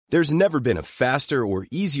There's never been a faster or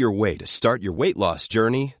easier way to start your weight loss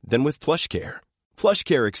journey than with PlushCare.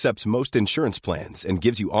 PlushCare accepts most insurance plans and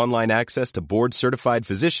gives you online access to board-certified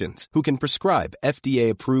physicians who can prescribe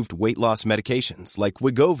FDA-approved weight loss medications like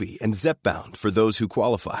Wegovy and Zepbound for those who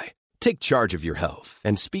qualify. Take charge of your health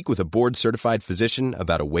and speak with a board-certified physician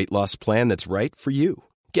about a weight loss plan that's right for you.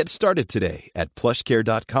 Get started today at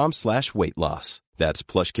plushcare.com/weight loss. That's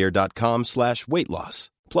plushcare.com/weight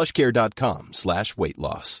loss. plushcare.com/weight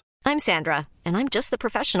loss. I'm Sandra, and I'm just the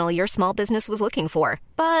professional your small business was looking for.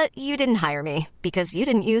 But you didn't hire me because you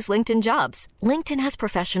didn't use LinkedIn Jobs. LinkedIn has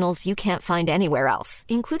professionals you can't find anywhere else,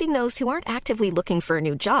 including those who aren't actively looking for a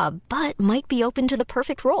new job, but might be open to the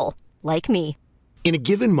perfect role, like me. In a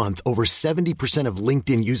given month, over 70% of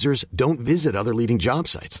LinkedIn users don't visit other leading job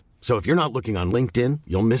sites. So if you're not looking on LinkedIn,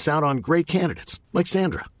 you'll miss out on great candidates like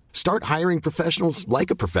Sandra. Start hiring professionals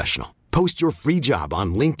like a professional. Post your free job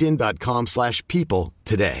on linkedin.com/people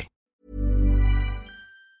today.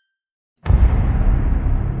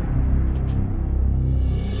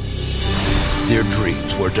 Their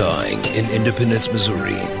dreams were dying in Independence,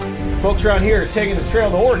 Missouri. Folks around here are taking the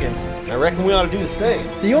trail to Oregon. I reckon we ought to do the same.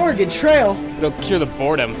 The Oregon Trail? It'll cure the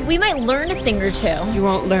boredom. We might learn a thing or two. You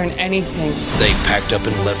won't learn anything. They packed up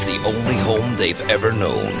and left the only home they've ever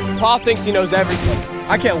known. Pa thinks he knows everything.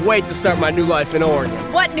 I can't wait to start my new life in Oregon.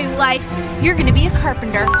 What new life? You're going to be a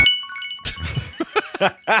carpenter.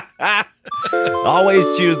 Always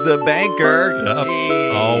choose the banker. Yep.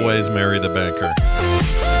 Always marry the banker.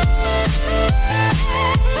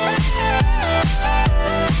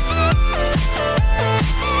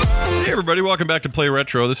 Hey everybody, welcome back to Play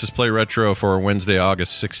Retro. This is Play Retro for Wednesday,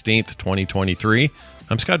 August 16th, 2023.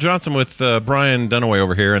 I'm Scott Johnson with Brian Dunaway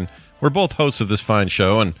over here, and we're both hosts of this fine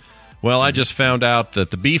show. And, well, I just found out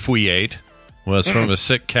that the beef we ate was from a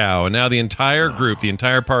sick cow, and now the entire group, the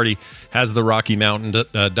entire party, has the Rocky Mountain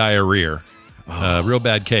diarrhea. Real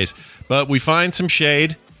bad case. But we find some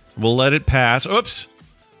shade. We'll let it pass. Oops.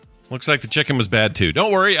 Looks like the chicken was bad, too.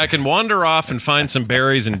 Don't worry, I can wander off and find some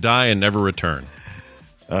berries and die and never return.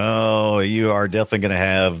 Oh, you are definitely going to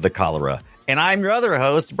have the cholera. And I'm your other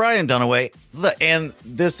host, Brian Dunaway. And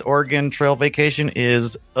this Oregon Trail vacation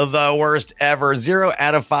is the worst ever. 0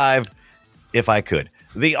 out of 5, if I could.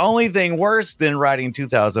 The only thing worse than riding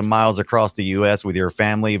 2,000 miles across the U.S. with your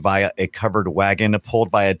family via a covered wagon pulled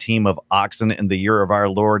by a team of oxen in the year of our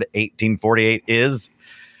Lord, 1848, is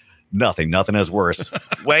nothing. Nothing is worse.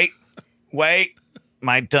 Wait.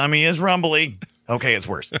 My tummy is rumbly. Okay, it's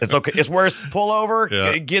worse. It's okay. It's worse. Pull over.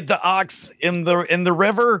 Yeah. Get the ox in the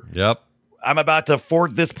river. Yep. I'm about to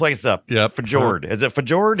ford this place up. Yep. Fjord. Is it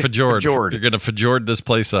fjord? Fjord. Fjord. You're going to fjord this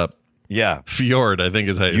place up. Yeah. Fjord, I think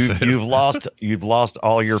is how you say it. You've lost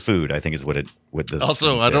all your food, I think is what this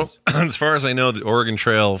Also, I don't, as far as I know, the Oregon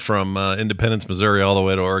Trail from Independence, Missouri all the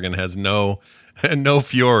way to Oregon has no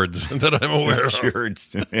fjords that I'm aware of.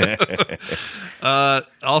 Fjords.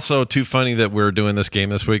 Also, too funny that we're doing this game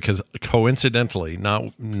this week because coincidentally,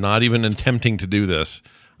 not even attempting to do this,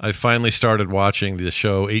 I finally started watching the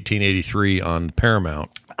show 1883 on Paramount.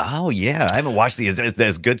 Oh, yeah. I haven't watched these. Is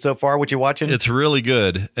it good so far? What you watching? It's really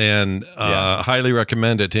good, and highly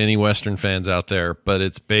recommend it to any Western fans out there. But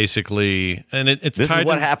it's basically, and it's this tied is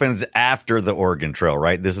what happens after the Oregon Trail,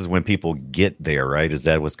 right? This is when people get there, right? Is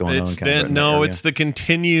that what's going on? It's the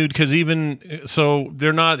continued, because even so,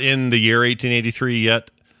 they're not in the year 1883 yet,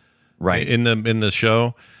 right? In the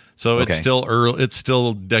show. So it's still early. It's still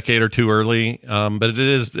a decade or two early, but it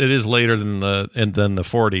is later than the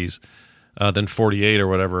 40s, than 48 or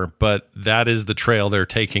whatever. But that is the trail they're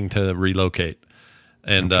taking to relocate,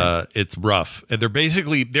 and it's rough. And they're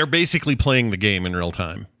basically playing the game in real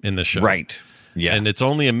time in this show, right? Yeah, and it's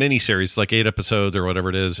only a mini series, like 8 episodes or whatever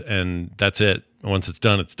it is, and that's it. Once it's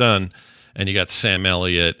done, it's done. And you got Sam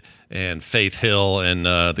Elliott and Faith Hill and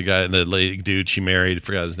the lady dude she married. I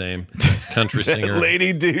forgot his name. Country singer.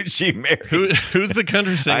 Lady dude she married. Who's the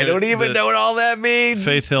country singer? I don't even know what all that means.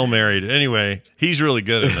 Faith Hill married. Anyway, he's really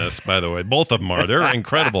good in this, by the way. Both of them are. They're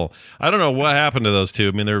incredible. I don't know what happened to those two.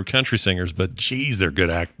 I mean, they're country singers, but geez, they're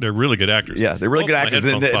They're really good actors. Yeah, they're really good actors.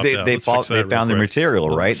 They found the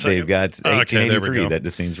material, right? They've got 1883. That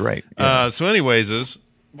just seems right. Yeah. So anyways,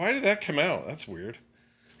 why did that come out? That's weird.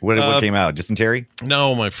 What came out? Dysentery?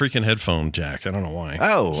 No, my freaking headphone jack. I don't know why.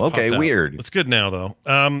 Oh, okay. Weird. It's good now, though.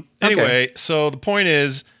 Anyway, so the point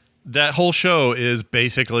is that whole show is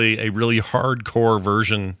basically a really hardcore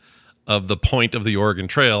version of the point of the Oregon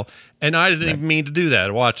Trail. And I didn't even mean to do that.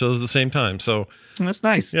 I watched those at the same time. So that's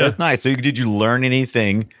nice. Yeah. That's nice. So did you learn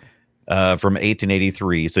anything from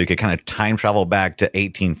 1883? So you could kind of time travel back to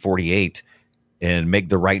 1848 and make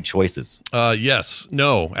the right choices. Yes.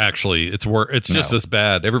 No, actually, it's just as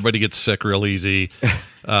bad. Everybody gets sick real easy.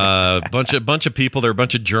 Bunch of people. There are a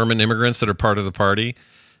bunch of German immigrants that are part of the party,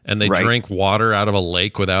 and they drink water out of a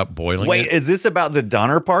lake without boiling it. Wait, is this about the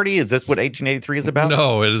Donner Party? Is this what 1883 is about?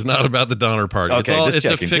 No, it is not about the Donner Party. Okay,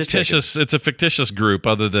 it's a fictitious group,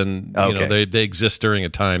 other than they exist during a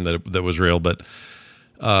time that was real, but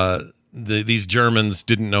these Germans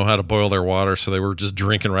didn't know how to boil their water, so they were just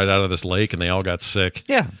drinking right out of this lake, and they all got sick.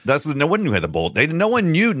 Yeah, that's what no one knew how to boil. No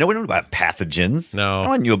one knew about pathogens. No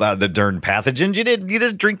one knew about the darn pathogens. You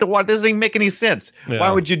just drink the water. This doesn't even make any sense. Yeah.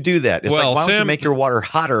 Why would you do that? It's why would you make your water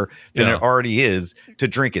hotter than it already is to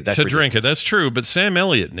drink it? That's ridiculous. That's true. But Sam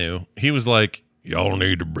Elliott knew. He was like, y'all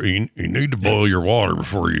need to boil your water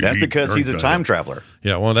before you. That's because he's a time traveler.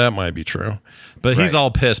 Yeah, well, that might be true, but he's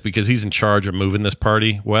all pissed because he's in charge of moving this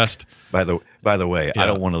party west. By the way, I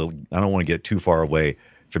don't want to get too far away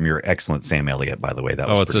from your excellent Sam Elliott. By the way, that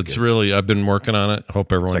was it's really. I've been working on it.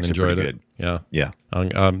 Hope everyone enjoyed it. Good. Yeah.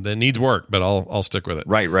 It needs work, but I'll stick with it.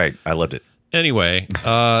 Right. I loved it. Anyway,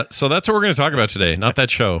 so that's what we're going to talk about today. Not that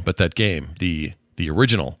show, but that game, the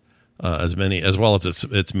original. As many as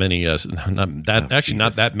its many not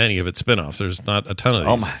that many of its spinoffs. There's not a ton of these.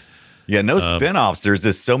 Oh my. Yeah, no spinoffs. There's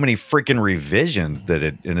just so many freaking revisions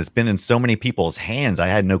and it's been in so many people's hands. I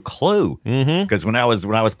had no clue because when I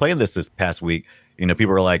was playing this past week, people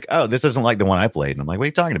were like, "Oh, this isn't like the one I played," and I'm like, "What are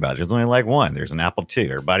you talking about? There's only like one. There's an Apple II.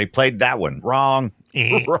 Everybody played that one. Wrong.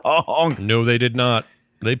 Wrong. No, they did not.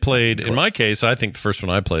 They played. In my case, I think the first one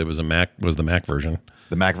I played was the Mac version.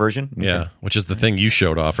 The Mac version? Okay. Yeah, which is the thing you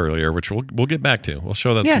showed off earlier, which we'll get back to. We'll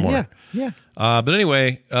show that some more. Yeah. But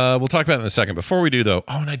anyway, we'll talk about it in a second. Before we do, though,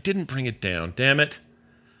 and I didn't bring it down. Damn it.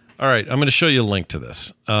 All right, I'm going to show you a link to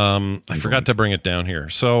this. I forgot to bring it down here.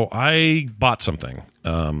 So I bought something.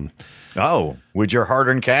 With your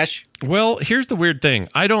hard-earned cash? Well, here's the weird thing.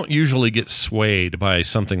 I don't usually get swayed by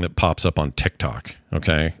something that pops up on TikTok,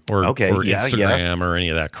 okay? Or Instagram or any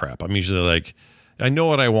of that crap. I'm usually like, I know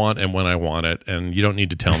what I want and when I want it, and you don't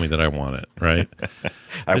need to tell me that I want it, right?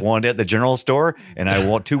 I want it at the general store, and I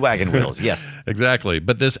want 2 wagon wheels. Yes. Exactly.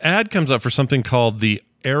 But this ad comes up for something called the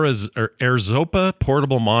AirZopa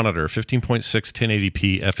Portable Monitor, 15.6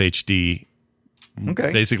 1080p FHD.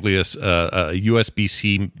 Okay. Basically a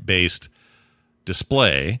USB-C based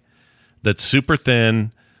display that's super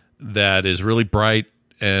thin, that is really bright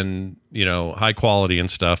and high quality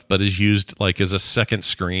and stuff, but is used like as a second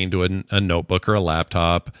screen to a notebook or a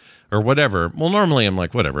laptop or whatever. Well, normally I'm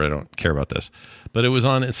like, whatever, I don't care about this, but it was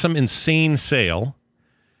on some insane sale,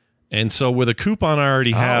 and so with a coupon I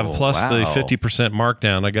already have plus the 50%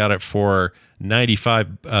 markdown, I got it for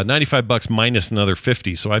 $95 minus another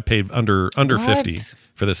 $50, so I paid under $50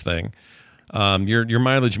 for this thing. Your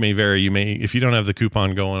mileage may vary. You may, if you don't have the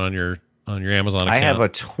coupon going on your Amazon account. I have a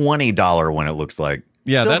 $20 one. It looks like.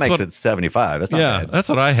 Yeah, still makes it $75. That's not bad. That's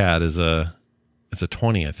what I had as a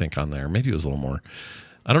 20, I think, on there. Maybe it was a little more.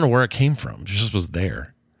 I don't know where it came from. It just was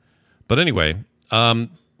there. But anyway, I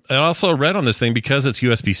also read on this thing because it's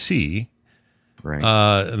USB-C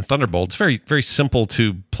and Thunderbolt. It's very, very simple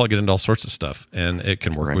to plug it into all sorts of stuff, and it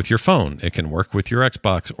can work with your phone. It can work with your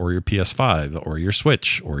Xbox or your PS5 or your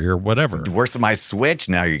Switch or your whatever. Where's my Switch?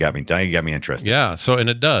 Now you got me interested. Yeah. So, and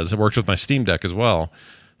it does. It works with my Steam Deck as well.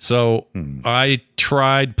 So I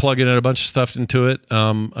tried plugging in a bunch of stuff into it.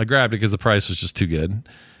 I grabbed it because the price was just too good.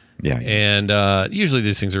 Yeah. And usually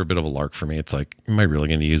these things are a bit of a lark for me. It's like, am I really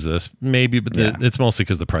going to use this? Maybe, but it's mostly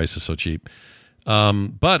because the price is so cheap.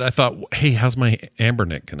 But I thought, hey, how's my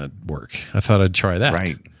AmberNet going to work? I thought I'd try that.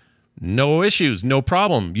 Right. No issues, no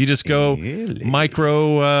problem. You just go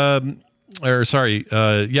micro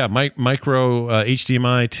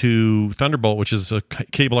HDMI to Thunderbolt, which is a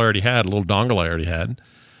cable I already had, a little dongle I already had.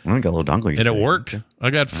 I got a little dongle, and it worked. Okay. I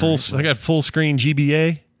got full screen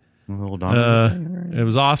GBA. A little dongle. It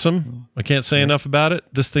was awesome. I can't say enough about it.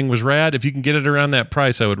 This thing was rad. If you can get it around that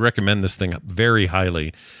price, I would recommend this thing very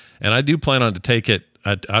highly. And I do plan on to take it.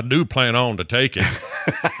 I do plan on to take it.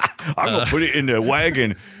 I'm going to put it in the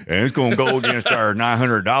wagon, and it's going to go against our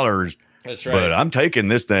 $900. That's right. But I'm taking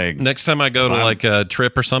this thing. Next time I go to like a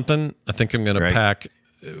trip or something, I think I'm going to pack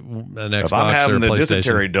an Xbox if I'm having or a the PlayStation.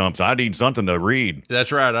 dysentery dumps, I need something to read.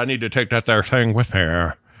 That's right. I need to take that there thing with me.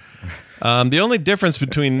 The only difference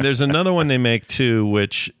between there's another one they make too,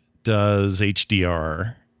 which does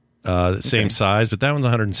HDR, same size, but that one's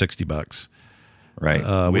 $160,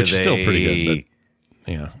 right? Which is still pretty good.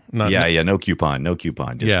 But no coupon.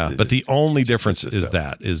 But the only difference is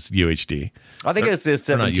UHD. I think it's a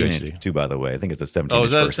 17 inch too. By the way, I think it's a 17. Oh,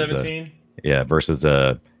 is that a 17? Yeah, versus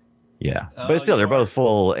a Yeah, but still, they're both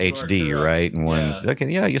full HD, right? And one's okay.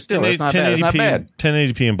 Yeah, you still that's not bad. It's not bad.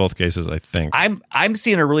 1080p in both cases, I think. I'm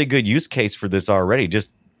seeing a really good use case for this already.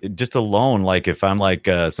 Just alone, like if I'm like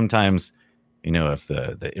sometimes, if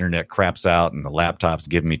the internet craps out and the laptop's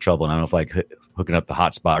giving me trouble, and I don't know if like hooking up the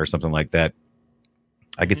hotspot or something like that,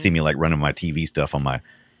 I could see me like running my TV stuff on my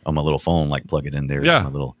little phone, like plug it in there. Yeah, my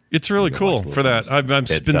little, it's really cool for that. I've been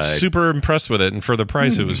super impressed with it, and for the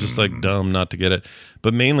price, it was just like dumb not to get it.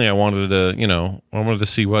 But mainly, I wanted to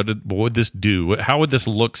see what would this do? How would this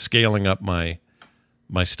look scaling up my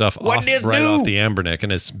stuff off the Anbernic?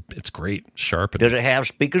 And it's great, sharp. Does it have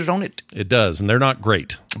speakers on it? It does, and they're not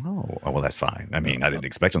great. Oh, well, that's fine. I mean, I didn't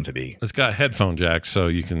expect them to be. It's got headphone jacks, so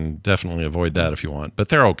you can definitely avoid that if you want. But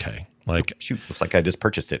they're okay. Like, shoot, looks like I just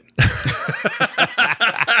purchased it.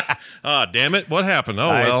 Damn it. What happened? Oh,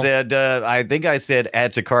 well. I think I said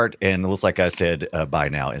add to cart, and it looks like I said buy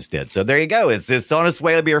now instead. So there you go. It's on its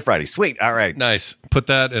way to Beer Friday. Sweet. All right. Nice. Put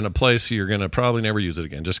that in a place you're going to probably never use it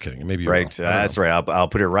again. Just kidding. Maybe you right. will. That's right. I'll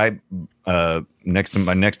put it right next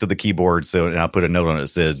to the keyboard. And I'll put a note on it that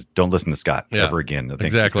says, don't listen to Scott ever again.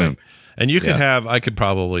 Exactly. And you could I could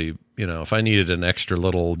probably, if I needed an extra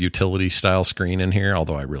little utility style screen in here,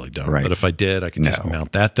 although I really don't. Right. But if I did, I could just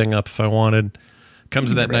mount that thing up if I wanted.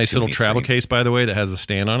 Comes in that nice little travel case, by the way, that has the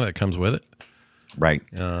stand on it that comes with it. Right.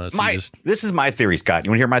 This is my theory, Scott.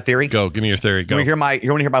 You want to hear my theory? Go. Give me your theory. Go. You want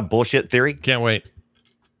to hear my bullshit theory? Can't wait.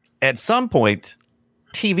 At some point,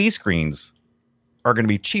 TV screens are going to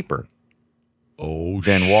be cheaper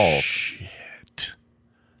than walls. Shit.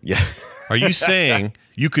 Yeah. Are you saying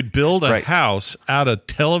you could build a house out of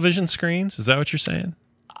television screens? Is that what you're saying?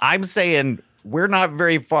 I'm saying we're not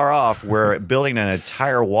very far off. We're building an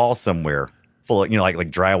entire wall somewhere full of,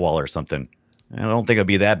 like drywall or something. I don't think it'd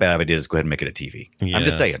be that bad of an idea to just go ahead and make it a TV. Yeah. I'm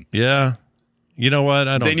just saying. Yeah. You know what?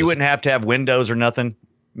 Then you wouldn't have to have windows or nothing.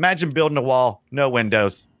 Imagine building a wall, no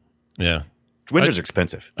windows. Yeah. Windows are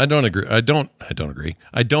expensive. I don't agree. I don't agree.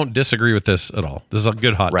 I don't disagree with this at all. This is a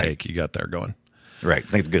good hot take you got there going. Right. I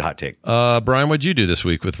think it's a good hot take. Brian, what'd you do this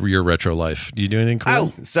week with your retro life? Did you do anything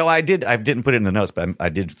cool? Oh, so I didn't put it in the notes, but I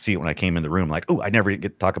did see it when I came in the room. Like, I never get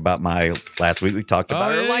to talk about my last week. We talked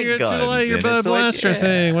about our light guns. Your Bud Blaster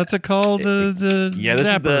thing. What's it called? The this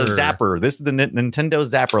Zapper. Is the Zapper. This is the Nintendo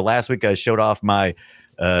Zapper. Last week I showed off my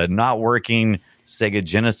not working Sega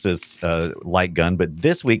Genesis light gun, but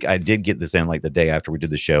this week I did get this in like the day after we did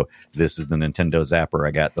the show. This is the Nintendo Zapper.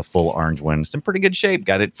 I got the full orange one. It's in pretty good shape.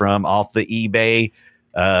 Got it from off the eBay.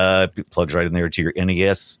 Plugs right in there to your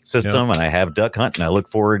NES system, and I have Duck Hunt, and I look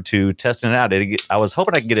forward to testing it out. I was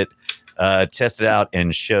hoping I could get it tested out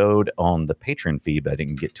and showed on the Patreon feed, but I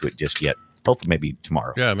didn't get to it just yet. Hopefully, maybe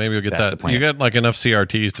tomorrow. Yeah, maybe you'll get that. You got like enough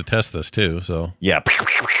CRTs to test this too. So yeah.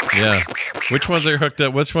 Which ones are hooked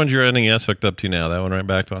up? Which one's your NES hooked up to now? That one right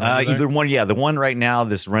back to either one. Yeah, the one right now.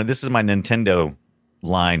 This is my Nintendo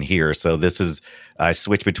line here. So this is I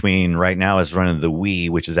switch between right now is running the Wii,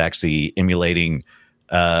 which is actually emulating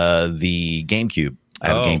the GameCube. I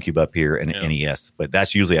have a GameCube up here and an NES, but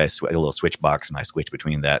that's usually a little switch box, and I switch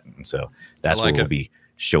between that, and so that's where we'll be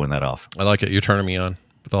showing that off. I like it. You're turning me on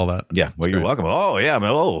with all that. Yeah, well, you're welcome. Oh, yeah,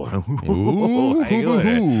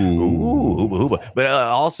 but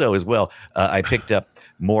also as well, I picked up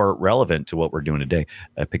more relevant to what we're doing today.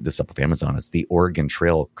 I picked this up off Amazon. It's the Oregon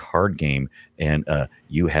Trail card game, and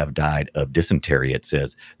You Have Died of Dysentery. It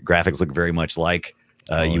says graphics look very much like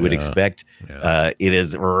you would expect. It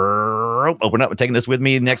is open up. I'm taking this with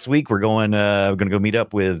me next week. We're going to go meet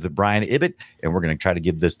up with Brian Ibbett, and we're going to try to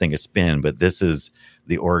give this thing a spin. But this is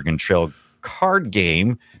the Oregon Trail card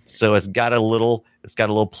game, so it's got a little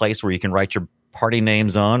place where you can write your party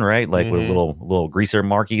names on, right? Like with a little greaser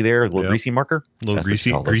marky there, a little greasy marker.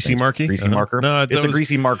 Greasy marky? Greasy marker? No, it's a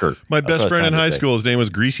greasy marker. My best friend in high school, his name was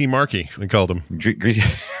Greasy Marky. We called him. Greasy.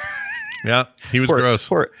 Yeah, he was gross.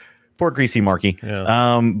 Poor Greasy Marky.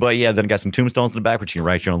 Yeah. But yeah, then I got some tombstones in the back, which you can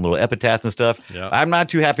write your own little epitaph and stuff. Yeah. I'm not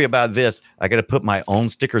too happy about this. I got to put my own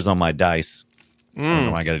stickers on my dice. I don't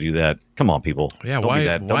know why I got to do that. Come on, people. Yeah, why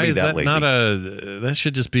is that lazy. Not that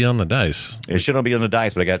should just be on the dice. It shouldn't be on the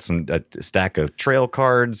dice, but I got a stack of trail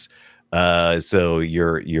cards. So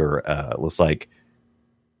your looks like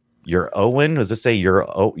your Owen, does it say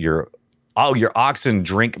your oxen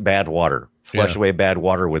drink bad water. Flush away bad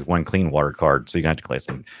water with one clean water card. So you got to collect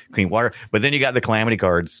some clean water. But then you got the calamity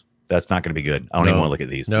cards. That's not going to be good. I don't even want to look at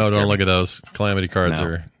these. No, don't look at those. Calamity cards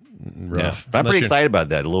are rough. Yeah. But I'm pretty excited about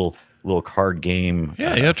that. A little card game.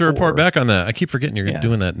 Yeah, you have to report back on that. I keep forgetting you're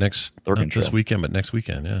doing that this weekend, but next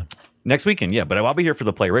weekend, yeah. Next weekend, yeah. But I'll be here for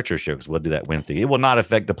the Play Retro show because we'll do that Wednesday. It will not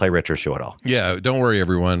affect the Play Retro show at all. Yeah, don't worry,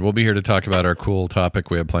 everyone. We'll be here to talk about our cool topic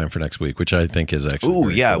we have planned for next week, which I think is actually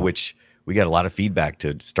cool. Which we got a lot of feedback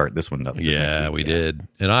to start this one up. We did.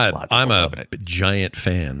 And I'm a giant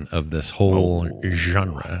fan of this whole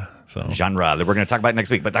genre. Genre that we're going to talk about next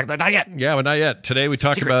week, but not yet. Yeah, but not yet. Today we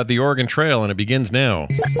talk about the Oregon Trail, and it begins now.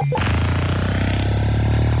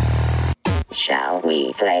 Shall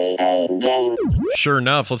we play a game? Sure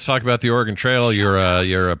enough, let's talk about the Oregon Trail.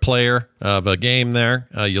 You're a player of a game there.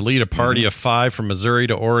 You lead a party of 5 from Missouri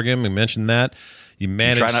to Oregon. We mentioned that. You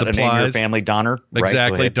manage try not supplies. To name your family Donner.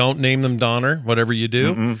 Exactly. Right? Don't name them Donner. Whatever you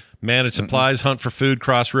do, manage supplies, hunt for food,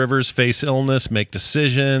 cross rivers, face illness, make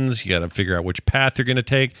decisions. You got to figure out which path you're going to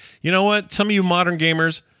take. You know what? Some of you modern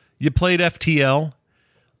gamers, you played FTL.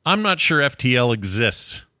 I'm not sure FTL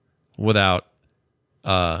exists without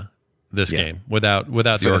this game, without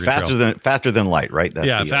the Oregon Trail. Faster than light, right?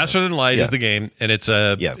 That's Faster Than Light is the game, and it's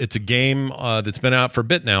a game that's been out for a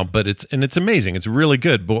bit now, but it's amazing. It's really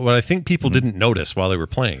good. But what I think people didn't notice while they were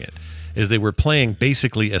playing it is they were playing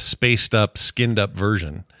basically a spaced up, skinned up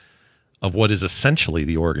version of what is essentially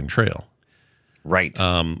the Oregon Trail. Right.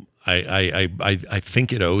 I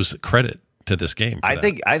think it owes credit to this game. I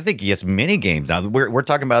think yes, many games. Now we're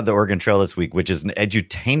talking about the Oregon Trail this week, which is an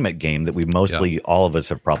edutainment game that we mostly all of us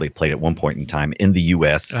have probably played at one point in time in the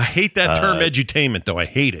US. I hate that term edutainment though. I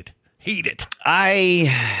hate it.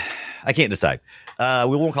 I can't decide.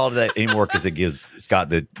 We won't call it that anymore because it gives Scott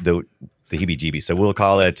the heebie-jeebies. So we'll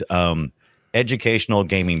call it educational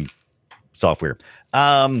gaming software.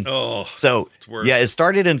 So it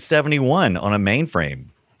started in 1971 on a mainframe.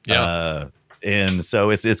 Yeah. And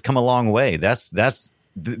so it's come a long way. This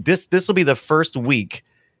will be the first week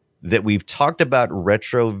that we've talked about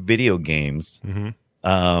retro video games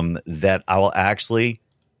that I will actually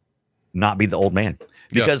not be the old man.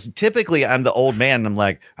 Because typically I'm the old man and I'm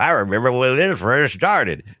like, I remember when it first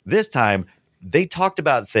started. This time they talked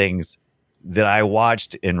about things that I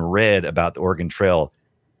watched and read about the Oregon Trail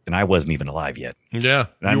and I wasn't even alive yet. Yeah.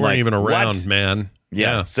 You weren't even around, man.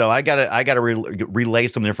 Yeah. So I gotta relay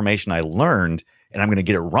some information I learned, and I'm gonna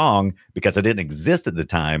get it wrong because I didn't exist at the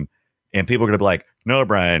time, and people are gonna be like, "No,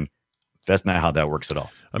 Brian, that's not how that works at all."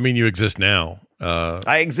 I mean, you exist now.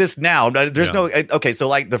 I exist now. There's no okay. So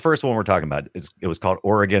like the first one we're talking about it was called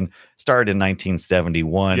Oregon. Started in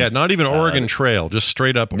 1971. Yeah, not even Oregon Trail, just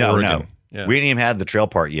straight up Oregon. No, yeah. We didn't even have the trail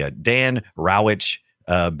part yet. Dan Rowich,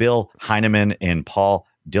 Bill Heineman, and Paul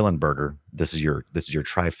Dillenberger. This is your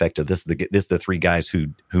trifecta. This is the 3 guys who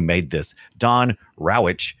made this. Don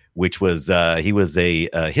Rowich, which was he was a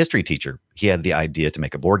history teacher. He had the idea to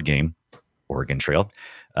make a board game, Oregon Trail,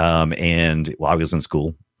 and while I was in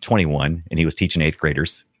school, 21, and he was teaching 8th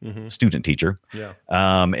graders, student teacher. Yeah.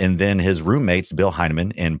 And then his roommates, Bill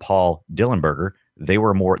Heineman and Paul Dillenberger, they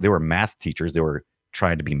were math teachers. They were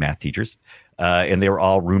trying to be math teachers, and they were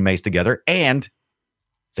all roommates together, and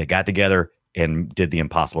they got together and did the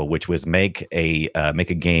impossible, which was make a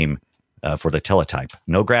game for the teletype.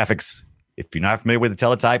 No graphics. If you're not familiar with the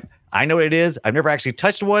teletype, I know what it is. I've never actually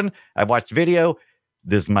touched one. I've watched video.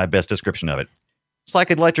 This is my best description of it. It's like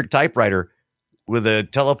an electric typewriter with a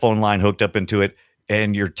telephone line hooked up into it,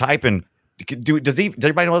 and you're typing. Does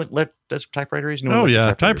everybody know what this typewriter is?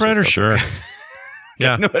 Typewriter, sure.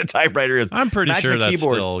 Yeah, you know what a typewriter is. I'm pretty sure that's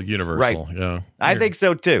keyboard. Still universal. Right. Yeah, I think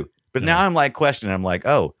so too. But now I'm like questioning. I'm like,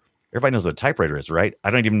 oh, everybody knows what a typewriter is, right? I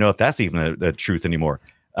don't even know if that's even the truth anymore.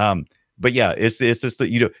 But yeah, it's just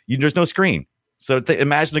that there's no screen. So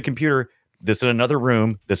imagine a computer that's in another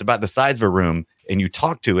room that's about the size of a room, and you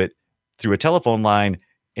talk to it through a telephone line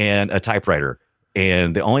and a typewriter,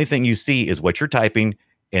 and the only thing you see is what you're typing,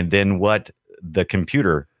 and then what the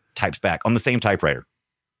computer types back on the same typewriter.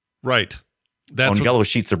 Right. That's on yellow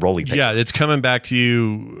sheets of rolling paper. Yeah, it's coming back to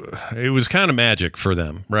you. It was kind of magic for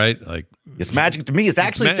them, right? Like it's magic to me. It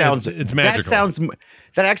actually sounds it's magical.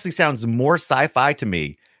 That actually sounds more sci-fi to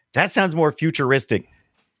me. That sounds more futuristic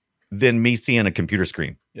than me seeing a computer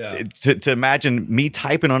screen. Yeah. To imagine me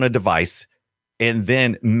typing on a device and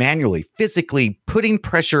then manually, physically putting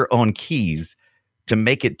pressure on keys to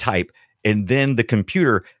make it type, and then the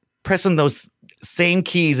computer pressing those same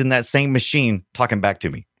keys in that same machine talking back to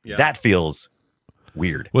me. Yeah. That feels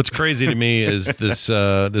weird. What's crazy to me is this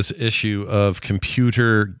issue of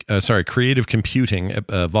creative computing,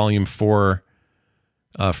 volume 4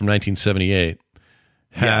 from 1978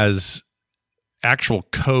 has actual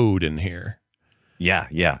code in here.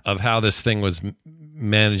 Yeah. Of how this thing was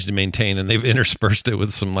managed to maintain, and they've interspersed it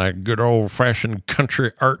with some like good old fashioned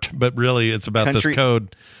country art, but really it's about this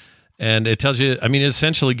code. And it tells you, I mean, it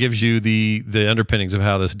essentially gives you the underpinnings of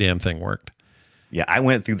how this damn thing worked. Yeah, I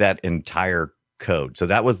went through that entire code. So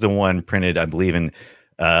that was the one printed, I believe, in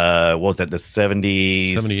what was that, the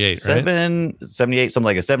 78, 78, something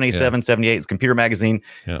like a 77, 78. It's Computer Magazine.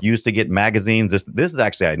 Used to get magazines. This is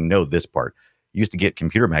actually, I know this part. Used to get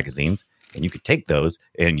computer magazines, and you could take those,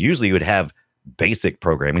 and usually you would have basic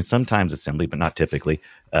programming, sometimes assembly, but not typically.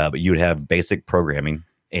 But you would have basic programming,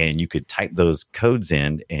 and you could type those codes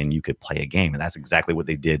in, and you could play a game. And that's exactly what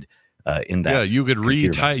they did in that. Yeah, you could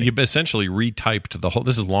retype. You essentially retyped the whole.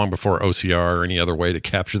 This is long before OCR or any other way to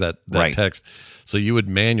capture that text. So you would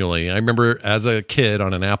manually. I remember as a kid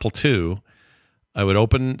on an Apple II, I would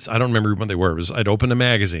open. I don't remember when they were. I'd open a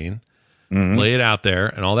magazine. Lay it out there,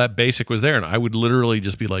 and all that basic was there, and I would literally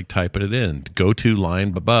just be like typing it in. Go to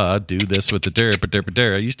line, do this with the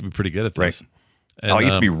dare. I used to be pretty good at this. Right. And, I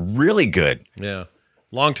used to be really good. Yeah,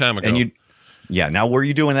 long time ago. And now were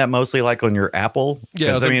you doing that mostly like on your Apple?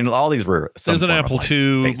 Yeah, I mean, all these were. There's an Apple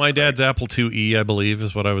II. My dad's Apple IIe, I believe,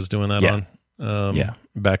 is what I was doing that on.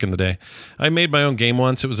 Back in the day, I made my own game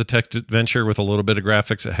once. It was a text adventure with a little bit of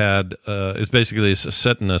graphics. It had it's basically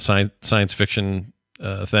set in a science fiction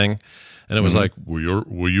thing. And it was like,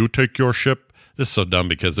 will you take your ship? This is so dumb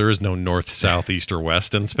because there is no north, south, east, or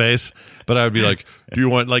west in space. But I would be like, do you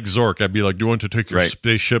want, like Zork, I'd be like, do you want to take your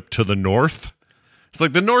spaceship to the north? It's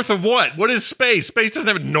like, the north of what? What is space? Space doesn't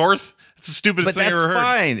have a north. It's the stupidest thing I ever heard.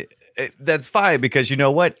 Fine. That's fine because you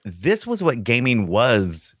know what? This was what gaming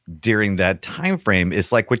was during that time frame.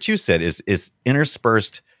 It's like what you said is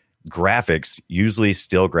interspersed graphics, usually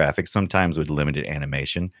still graphics, sometimes with limited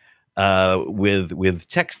animation. With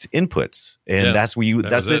text inputs, and that's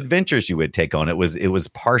the adventures you would take on. It was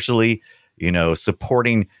partially,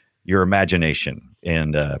 supporting your imagination,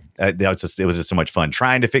 and it was just so much fun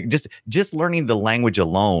trying to just learning the language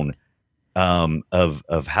alone,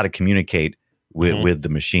 of how to communicate with the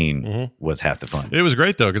machine was half the fun. It was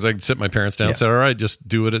great though because I could sit my parents down and say, all right, just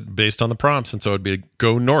do it based on the prompts, and so it'd be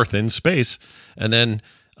go north in space, and then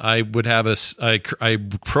I would have I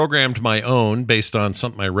programmed my own based on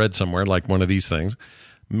something I read somewhere, like one of these things,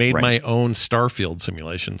 made my own Starfield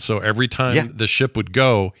simulation. So every time the ship would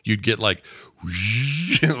go, you'd get like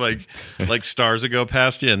stars would go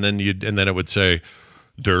past you, and then it would say,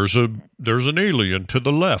 there's an alien to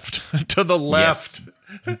the left. To the left.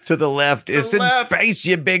 Yes. To the left. It's in space,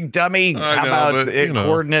 you big dummy. How about it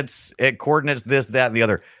coordinates this, that, and the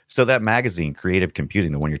other. So that magazine, Creative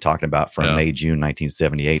Computing, the one you're talking about from May, June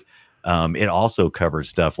 1978, it also covered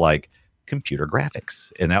stuff like computer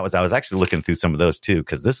graphics. And I was actually looking through some of those too,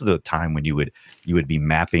 because this is a time when you would be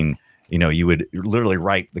mapping, you would literally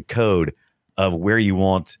write the code of where you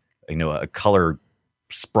want, a color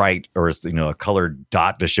sprite or, a colored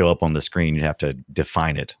dot to show up on the screen. You'd have to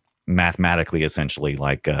define it mathematically, essentially,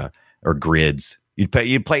 like, or grids. You'd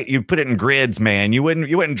put it in grids, man. You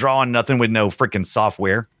wouldn't draw on nothing with no freaking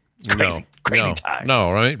software. It's crazy times.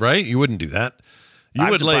 No, right? You wouldn't do that.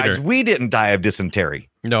 I'm surprised later. We didn't die of dysentery.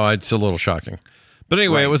 No, it's a little shocking. But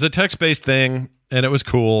anyway, it was a text-based thing, and it was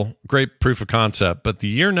cool. Great proof of concept. But the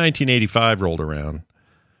year 1985 rolled around,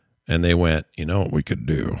 and they went, you know what we could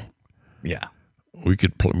do? Yeah. We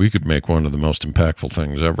could make one of the most impactful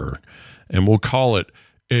things ever, and we'll call it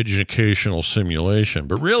educational simulation.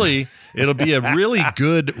 But really, it'll be a really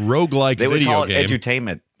good roguelike video game. They would call it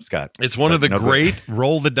edutainment, Scott. It's one of the great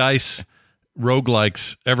roll the dice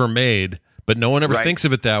roguelikes ever made, but no one ever thinks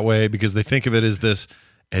of it that way because they think of it as this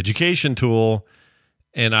education tool.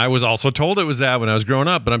 And I was also told it was that when I was growing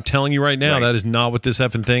up, but I'm telling you right now, that is not what this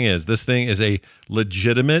effing thing is. This thing is a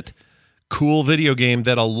legitimate, cool video game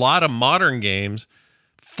that a lot of modern games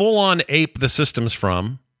full on ape the systems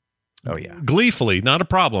from. Oh yeah, gleefully, not a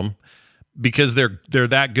problem, because they're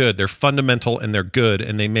that good. They're fundamental and they're good,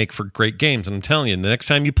 and they make for great games. And I'm telling you, the next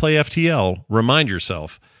time you play FTL, remind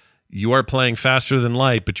yourself you are playing faster than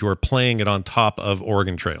light, but you are playing it on top of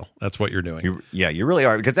Oregon Trail. That's what you're doing. You really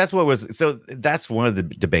are, because that's what was. So that's one of the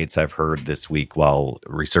debates I've heard this week while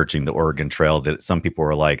researching the Oregon Trail. That some people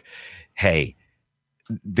were like, "Hey,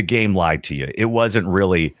 the game lied to you. It wasn't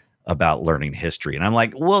really about learning history." And I'm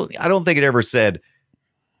like, well, I don't think it ever said.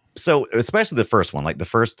 So especially the first one, like the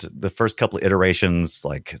first couple of iterations,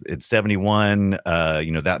 like it's 71,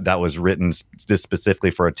 that was written just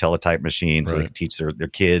specifically for a teletype machine so they could teach their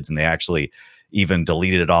kids, and they actually even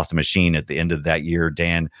deleted it off the machine at the end of that year.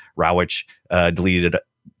 Dan Rowich deleted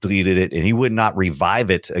it, and he would not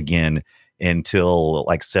revive it again until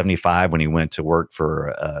like 75 when he went to work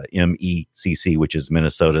for MECC, which is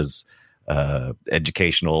Minnesota's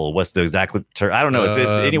educational, what's the exact term? I don't know.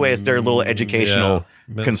 It's their little educational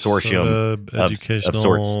consortium of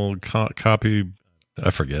sorts. Copy. I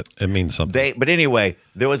forget. It means something. But anyway,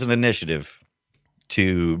 there was an initiative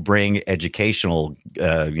to bring educational,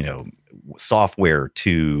 software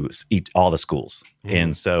to all the schools.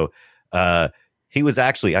 And so he was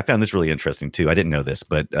actually, I found this really interesting too. I didn't know this,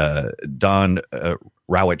 but Don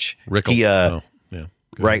Rowich, Rickles.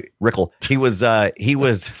 Right, Rickle. He was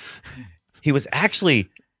actually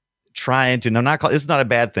trying to. No, this is not a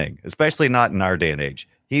bad thing, especially not in our day and age.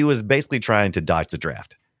 He was basically trying to dodge the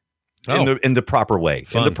draft in the proper way.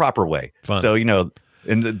 Fun. In the proper way. Fun. So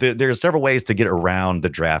there's several ways to get around the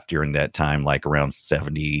draft during that time, like around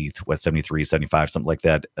 73, 75, something like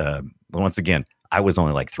that. Once again, I was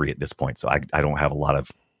only like 3 at this point, so I don't have a lot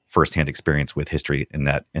of firsthand experience with history in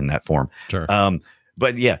that form. Sure.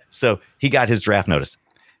 But yeah, so he got his draft notice,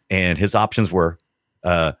 and his options were,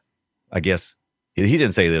 I guess he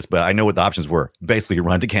didn't say this, but I know what the options were. Basically,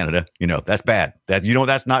 run to Canada. That's bad.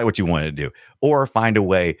 That's not what you wanted to do. Or find a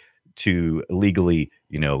way to legally,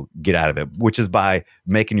 get out of it, which is by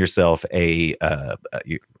making yourself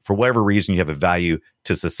for whatever reason, you have a value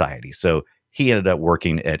to society. So he ended up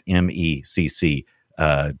working at MECC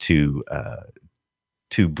to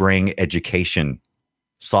bring education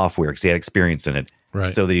software, because he had experience in it, right,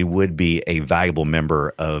 so that he would be a valuable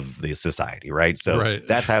member of the society, right? So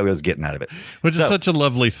that's how he was getting out of it. Which is such a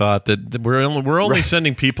lovely thought that we're only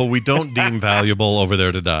sending people we don't deem valuable over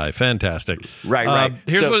there to die. Fantastic. Right.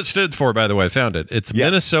 Here's what it stood for, by the way. I found it. It's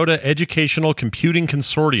Minnesota Educational Computing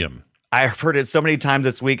Consortium. I've heard it so many times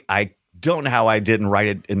this week. I don't know how I didn't write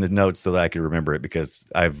it in the notes so that I could remember it, because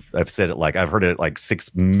I've said it I've heard it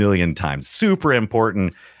 6 million times. Super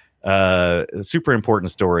important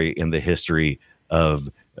story in the history of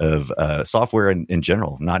software in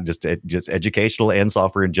general, not just educational and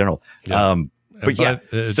software in general. Yeah.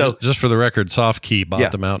 So just for the record, SoftKey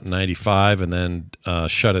bought them out in 95 and then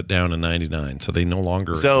shut it down in 99. So they no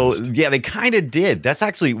longer exist. They kind of did. That's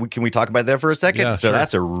actually, can we talk about that for a second? Yeah, sure.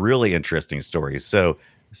 That's a really interesting story. So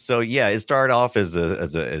it started off as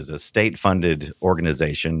a state-funded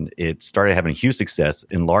organization. It started having huge success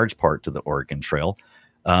in large part to the Oregon Trail.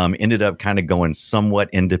 Ended up kind of going somewhat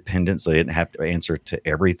independent, so they didn't have to answer to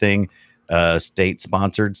everything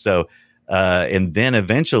state-sponsored. So, and then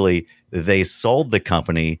eventually they sold the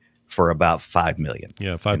company for about $5 million.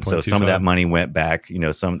 Yeah, 5.25. So some of that money went back.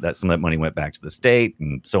 Some of that money went back to the state,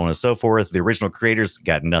 and so on and so forth. The original creators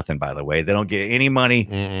got nothing, by the way. They don't get any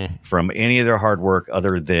money from any of their hard work,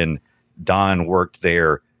 other than Don worked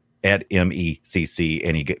there at MECC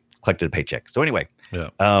and he collected a paycheck. So anyway,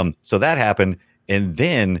 so that happened. And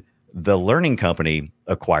then the learning company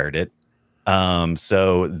acquired it.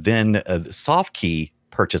 So then SoftKey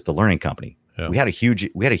purchased the learning company. Yeah. We had a huge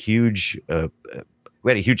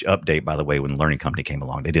update, by the way, when the learning company came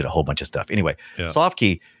along. They did a whole bunch of stuff. Anyway,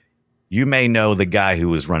 SoftKey, you may know the guy who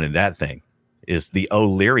was running that thing is the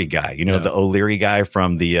O'Leary guy. The O'Leary guy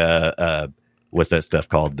from the what's that stuff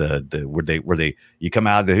called? Where you come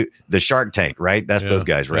out of the Shark Tank, right? That's those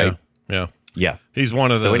guys, right? Yeah. He's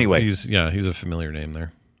one of the. So anyway, he's a familiar name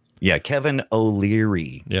there. Yeah, Kevin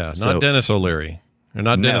O'Leary. Yeah, not Dennis O'Leary. Or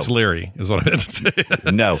not Dennis Leary is what I meant to say.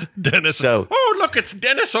 No. Dennis. So, look, it's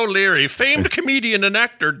Dennis O'Leary, famed comedian and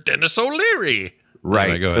actor Dennis O'Leary.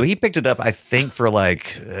 Right. Anyway, so he picked it up, I think, for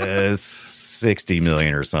 $60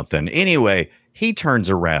 million or something. Anyway, he turns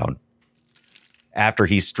around after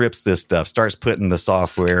he strips this stuff, starts putting the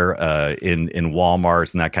software in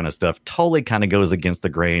Walmarts and that kind of stuff. Totally kind of goes against the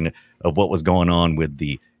grain of what was going on with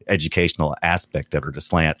the educational aspect of it, to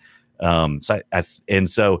slant. So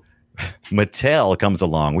Mattel comes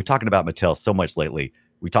along. We're talking about Mattel so much lately.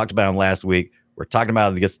 We talked about them last week. We're talking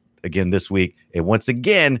about it again this week. And once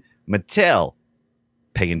again, Mattel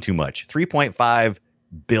paying too much. $3.5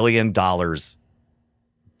 billion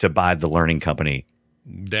to buy the learning company.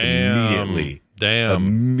 Immediately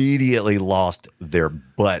lost their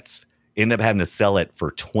butts. Ended up having to sell it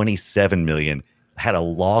for $27 million. Had a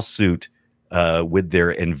lawsuit with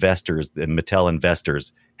their investors, the Mattel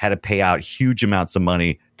investors, had to pay out huge amounts of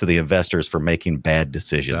money to the investors for making bad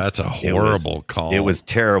decisions. That's a horrible call. It was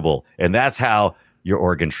terrible. And that's how your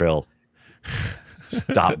Oregon Trail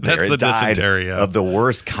stopped there. That's it died dysentery of the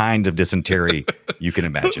worst kind of dysentery you can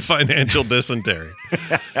imagine. Financial dysentery.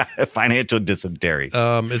 Financial dysentery.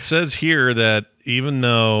 It says here that even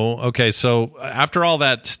though, so after all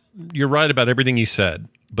that, you're right about everything you said,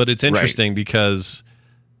 but it's interesting because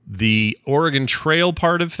the Oregon Trail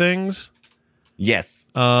part of things,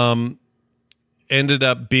 ended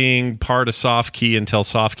up being part of SoftKey until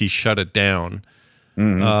SoftKey shut it down.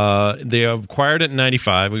 Mm-hmm. They acquired it in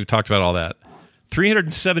 95. We've talked about all that.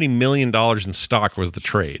 $370 million in stock was the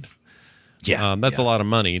trade. That's a lot of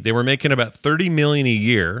money. They were making about $30 million a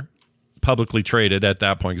year publicly traded at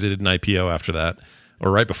that point, because they did an IPO after that,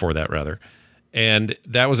 or right before that, rather. And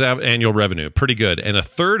that was annual revenue, pretty good. And a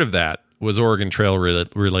third of that was Oregon Trail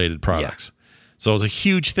related products. Yeah. So it was a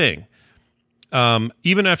huge thing.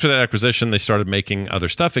 Even after that acquisition, they started making other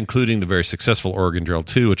stuff, including the very successful Oregon Trail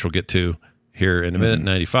 2, which we'll get to here in a minute,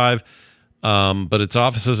 95. But its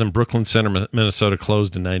offices in Brooklyn Center, Minnesota,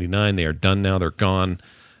 closed in 99. They are done now. They're gone.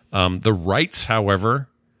 The rights, however,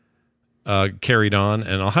 carried on.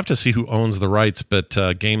 And I'll have to see who owns the rights, but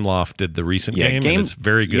Gameloft did the recent game, and it's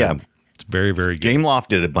very good. Yeah. It's very, very good. Gameloft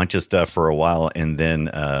did a bunch of stuff for a while, and then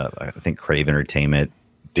I think Crave Entertainment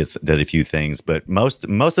did a few things. But most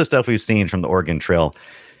of the stuff we've seen from the Oregon Trail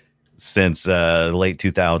since the late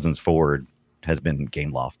 2000s forward has been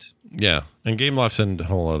Gameloft. Yeah, and Gameloft's a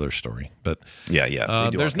whole other story. But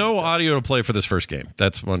there's no audio to play for this first game.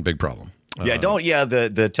 That's one big problem.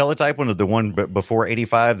 The teletype one, the one before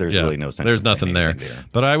 85, there's really no sense. There's nothing there.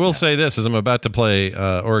 But I will say this, as I'm about to play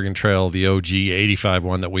Oregon Trail, the OG 85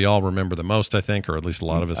 one that we all remember the most, I think, or at least a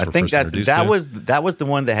lot of us were first introduced to. That was the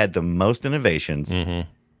one that had the most innovations. Mm-hmm.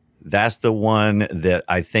 That's the one that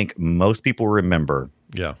I think most people remember.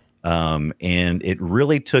 Yeah. And it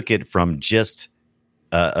really took it from just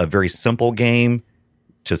a very simple game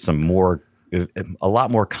to a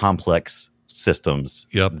lot more complex systems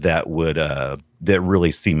that would that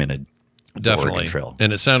really cemented definitely Oregon Trail.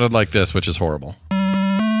 And it sounded like this, which is horrible.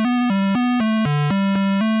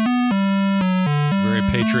 It's very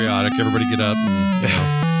patriotic. Everybody get up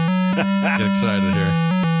and get excited here.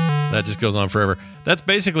 That just goes on forever. That's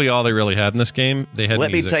basically all they really had in this game. They had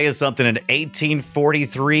Let me tell you something. In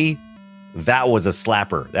 1843, that was a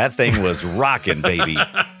slapper. That thing was rocking, baby.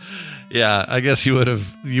 Yeah, I guess you would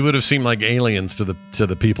have seemed like aliens to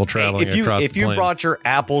the people traveling across the plain. If you brought your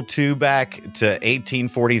Apple II back to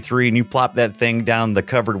 1843 and you plopped that thing down the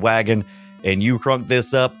covered wagon and you crunked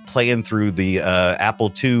this up playing through the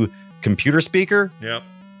Apple II computer speaker,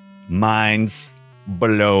 mind's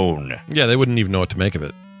blown. Yeah, they wouldn't even know what to make of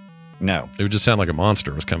it. No. It would just sound like a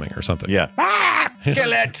monster was coming or something. Yeah.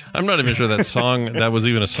 Kill it! I'm not even sure that song, that was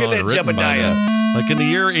even a song written by them. Like in the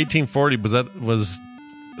year 1840, what's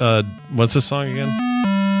this song again?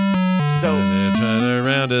 So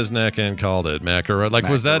around his neck and called it macaroni. Like,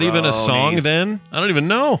 was that even a song then? I don't even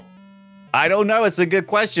know. I don't know. It's a good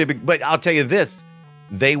question, but I'll tell you this: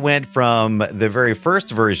 they went from the very first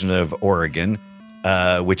version of Oregon,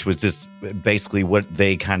 which was just basically what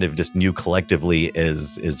they kind of just knew collectively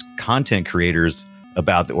as content creators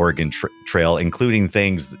about the Oregon Trail, including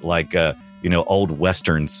things like old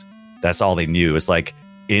westerns. That's all they knew. It's like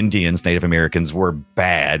Indians, Native Americans were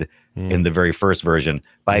bad in the very first version.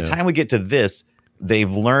 By the time we get to this, they've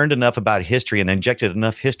learned enough about history and injected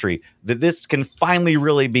enough history that this can finally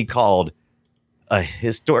really be called a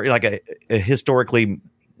historically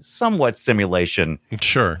somewhat simulation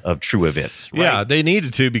of true events. Right? Yeah, they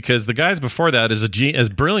needed to, because the guys before that, as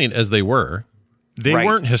brilliant as they were, they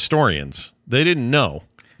weren't historians. They didn't know.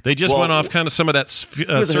 They just went off kind of some of that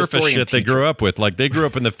surface shit they grew up with. Like, they grew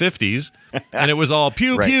up in the 50s, and it was all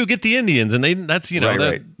pew pew, get the Indians, and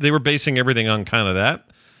they were basing everything on kind of that.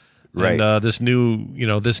 Right. And this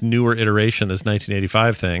newer iteration, this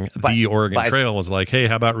 1985 thing, the Oregon Trail was like, hey,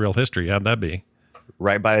 how about real history? How'd that be?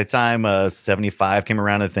 Right. By the time 75 came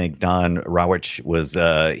around, I think Don Rawich was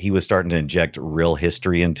he was starting to inject real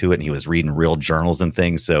history into it, and he was reading real journals and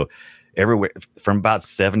things. So everywhere from about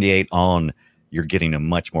 78 on, you're getting a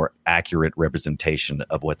much more accurate representation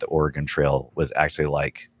of what the Oregon Trail was actually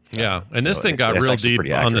like. Yeah, and this thing got real deep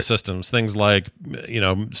on the systems. Things like,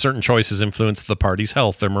 certain choices influence the party's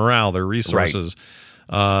health, their morale, their resources.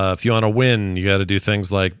 Right. If you want to win, you got to do things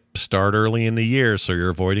like start early in the year so you're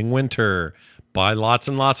avoiding winter. Buy lots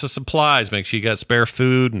and lots of supplies. Make sure you got spare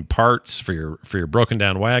food and parts for your broken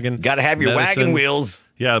down wagon. Got to have your wagon wheels.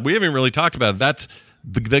 Yeah, we haven't really talked about it. That's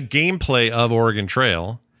the gameplay of Oregon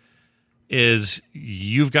Trail. Is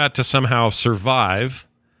you've got to somehow survive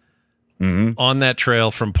on that trail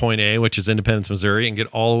from point A, which is Independence, Missouri, and get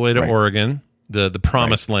all the way to Oregon, the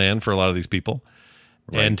promised land for a lot of these people.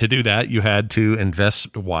 Right. And to do that, you had to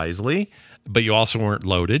invest wisely, but you also weren't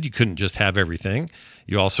loaded. You couldn't just have everything.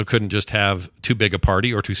 You also couldn't just have too big a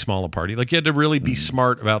party or too small a party. Like, you had to really be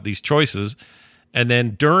smart about these choices. And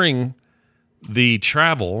then during the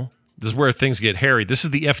travel, this is where things get hairy. This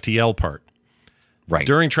is the FTL part. Right.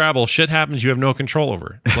 During travel, shit happens you have no control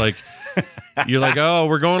over. It's like, you're like, oh,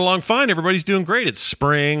 we're going along fine. Everybody's doing great. It's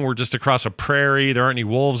spring. We're just across a prairie. There aren't any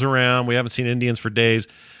wolves around. We haven't seen Indians for days.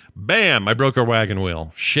 Bam, I broke our wagon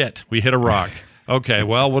wheel. Shit, we hit a rock. Okay,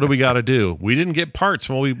 well, what do we got to do? We didn't get parts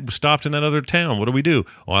when we stopped in that other town. What do we do?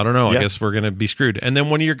 Well, I don't know. I guess we're going to be screwed. And then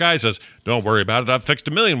one of your guys says, don't worry about it. I've fixed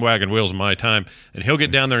 1 million wagon wheels in my time. And he'll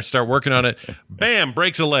get down there and start working on it. Bam,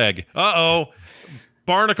 breaks a leg. Uh-oh.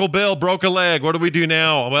 Barnacle Bill broke a leg. What do we do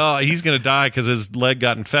now? Well, he's going to die because his leg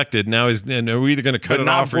got infected. Now and are we either going to cut But it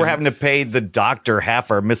not off? if we're having to pay the doctor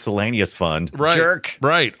half our miscellaneous fund. Right, Jerk.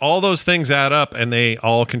 Right. All those things add up, and they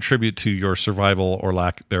all contribute to your survival or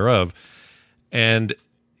lack thereof. And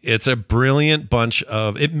it's a brilliant bunch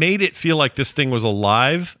of. It made it feel like this thing was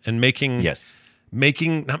alive and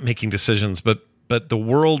not making decisions, but the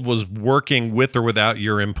world was working with or without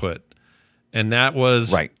your input, and that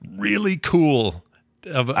was really cool.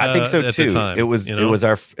 I think so too. It was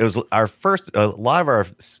our first. A lot of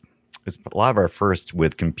our first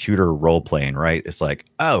with computer role playing. Right. It's like,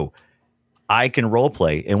 oh, I can role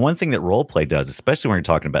play, and one thing that role play does, especially when you're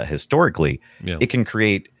talking about historically, it can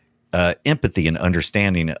create empathy and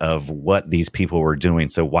understanding of what these people were doing,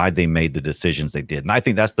 so why they made the decisions they did. And I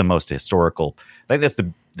think that's the most historical. I think that's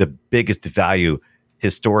the biggest value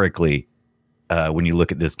historically when you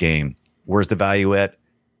look at this game. Where's the value at?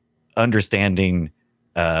 Understanding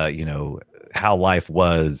how life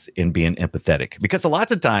was in being empathetic, because a lot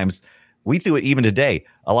of times we do it even today.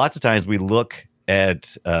 A lot of times we look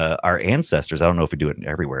at our ancestors. I don't know if we do it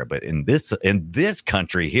everywhere, but in this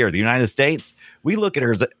country here, the United States, we look at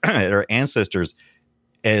our ancestors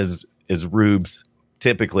as rubes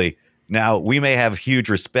typically. Now we may have huge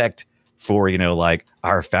respect for, like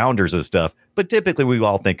our founders and stuff, but typically we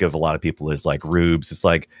all think of a lot of people as like rubes. It's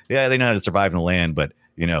like, yeah, they know how to survive in the land, but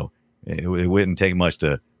it wouldn't take much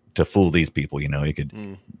to fool these people. You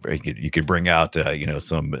could bring out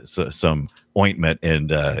some ointment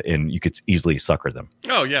and you could easily sucker them.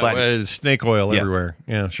 Oh yeah, but, snake oil everywhere.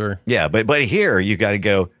 Yeah, sure. Yeah, but here you got to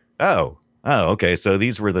go. Oh, okay. So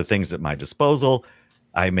these were the things at my disposal.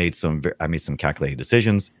 I made some calculated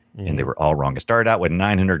decisions, and they were all wrong. I started out with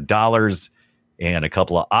 $900 and a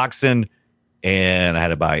couple of oxen, and I had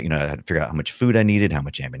to buy. I had to figure out how much food I needed, how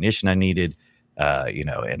much ammunition I needed,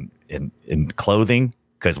 and clothing.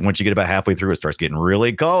 Because once you get about halfway through, it starts getting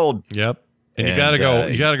really cold. Yep. And you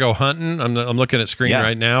gotta go hunting. I'm looking at screen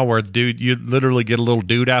right now where you literally get a little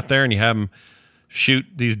dude out there and you have him shoot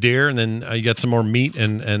these deer, and then you get some more meat,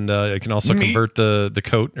 and you can also convert the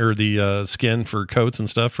coat or the skin for coats and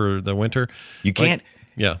stuff for the winter. You can't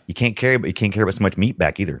carry but so much meat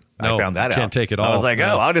back either. No, I found that out. Can't take it all. I was like,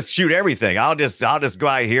 I'll just shoot everything. I'll just go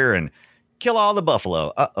out here and kill all the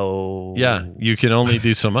buffalo. Uh-oh. Yeah, you can only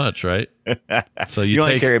do so much, right? So you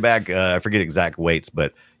only carry back. I forget exact weights,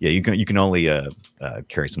 but yeah, you can only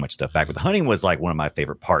carry so much stuff back. But the hunting was like one of my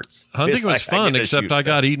favorite parts. Hunting was fun, except I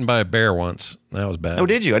got eaten by a bear once. That was bad. Oh,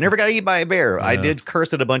 did you? I never got eaten by a bear. Yeah. I did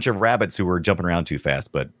curse at a bunch of rabbits who were jumping around too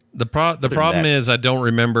fast. But the problem is I don't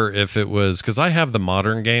remember if it was because I have the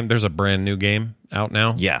modern game. There's a brand new game out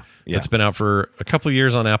now. Yeah. It's been out for a couple of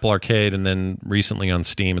years on Apple Arcade, and then recently on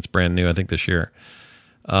Steam. It's brand new, I think this year.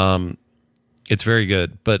 It's very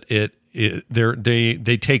good, but they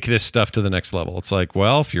take this stuff to the next level. It's like,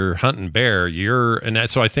 well, if you're hunting bear,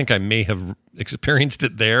 so I think I may have experienced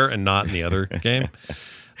it there and not in the other game.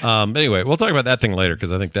 Anyway, we'll talk about that thing later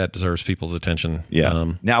because I think that deserves people's attention.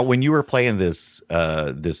 Yeah. Now, when you were playing this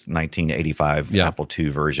 1985 Apple II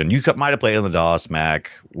version, you might have played on the DOS, Mac,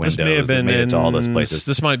 Windows. This may have been to all those places.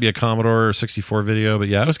 This might be a Commodore 64 video, but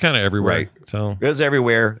yeah, it was kind of everywhere. Right. So it was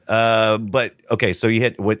everywhere. But okay, so you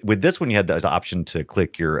had with this one, you had the option to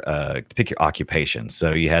pick your occupation.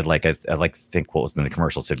 So you had I think what was in the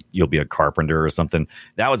commercial said you'll be a carpenter or something.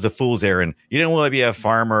 That was a fool's errand. You didn't want to be a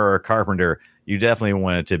farmer or a carpenter. You definitely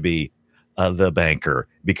wanted to be the banker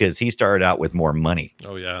because he started out with more money.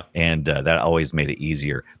 Oh, yeah. And that always made it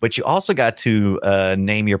easier. But you also got to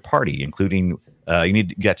name your party, including you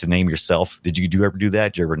got to name yourself. Did you ever do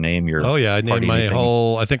that? Did you ever name your Oh, yeah. I named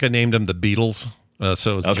I think I named them the Beatles.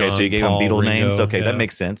 So it was okay, John, so you gave Paul, them Beatle Ringo. names. Okay, yeah. that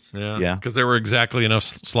makes sense. Yeah. Because there were exactly enough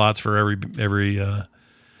slots for every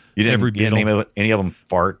You didn't, every you didn't name any of them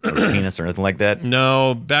fart or penis or anything like that?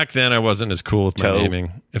 No, back then I wasn't as cool with my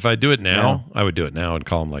naming. If I do it now, I would do it now and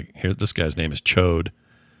call him here. This guy's name is Chode.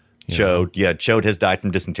 Chode. Yeah, Chode has died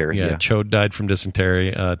from dysentery. Yeah, Chode died from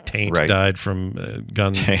dysentery. Taint died from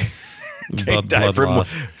gun. Taint died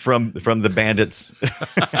from the bandits.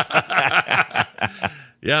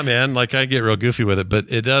 Yeah, man. I get real goofy with it, but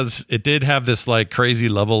it did have this crazy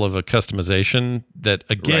level of a customization that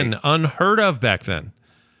again unheard of back then.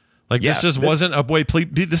 This just wasn't a way.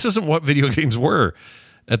 This isn't what video games were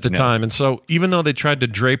at the time. And so even though they tried to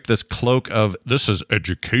drape this cloak of this is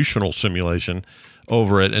educational simulation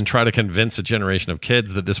over it and try to convince a generation of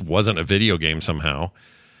kids that this wasn't a video game somehow,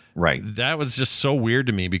 that was just so weird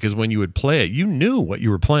to me because when you would play it, you knew what you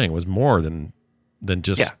were playing was more than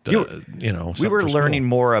just we were learning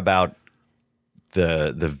more about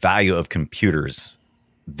the value of computers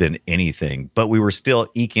than anything, but we were still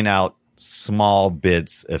eking out small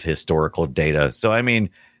bits of historical data. So, I mean,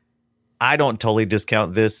 I don't totally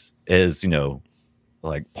discount this as,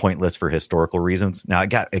 like pointless for historical reasons. Now, it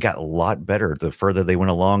got a lot better. The further they went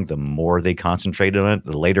along, the more they concentrated on it.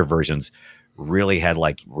 The later versions really had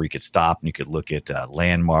like where you could stop and you could look at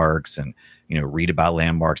landmarks and, read about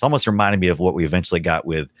landmarks. Almost reminded me of what we eventually got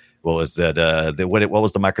with, what was that? What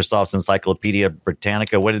was the Microsoft's Encyclopedia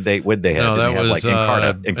Britannica? What did they have? No, that have, was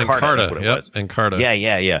Encarta. Encarta. That's what it was. Encarta.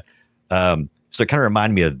 Yeah. So it kind of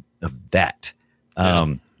reminded me of that.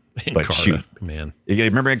 But Encarta, shoot, man. You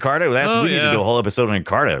remember Encarta? We need to do a whole episode on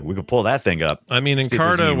Encarta. We could pull that thing up. I mean,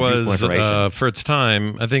 Encarta was, for its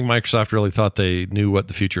time, I think Microsoft really thought they knew what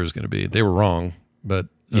the future was going to be. They were wrong, but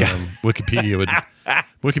Wikipedia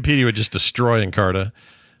would just destroy Encarta.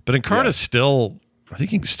 But Encarta's still, I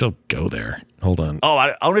think you can still go there. Hold on. Oh,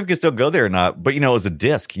 I don't know if you can still go there or not, but, it was a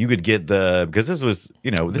disc. You could get because this was,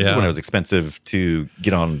 this is when it was expensive to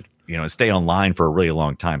get on, stay online for a really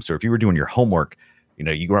long time. So if you were doing your homework,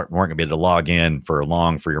 you weren't going to be able to log in for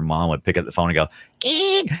long for your mom would pick up the phone and go,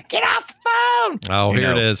 get off the phone. Oh, here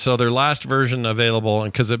it is. So their last version available,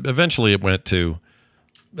 and because eventually it went to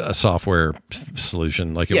a software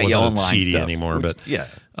solution, like it wasn't a CD anymore. But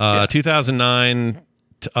 2009,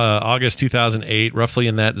 August 2008, roughly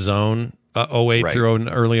in that zone, 08 through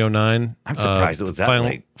early 09. I'm surprised it was that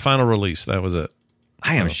late. Final release, that was it.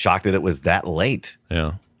 I am shocked that it was that late.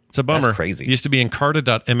 Yeah. It's a bummer. That's crazy. It used to be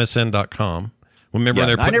encarta.msn.com. Remember when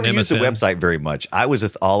they're putting I never MSN? used the website very much. I was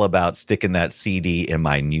just all about sticking that CD in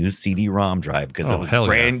my new CD-ROM drive because it was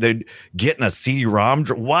brand. Getting a CD-ROM.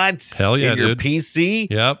 What? Hell yeah, in your dude.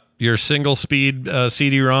 PC? Yep. Your single-speed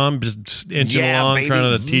CD-ROM, just inching along, baby.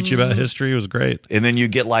 trying to teach you about history. It was great. And then you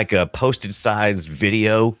get like a postage-sized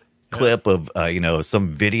video clip of, some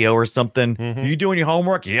video or something. Mm-hmm. You doing your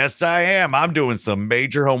homework? Yes, I am. I'm doing some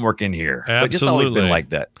major homework in here. Absolutely. But it's always been like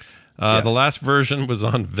that. The last version was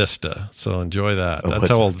on Vista, so enjoy that. Oh, that's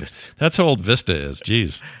how old Vista. That's how old Vista is.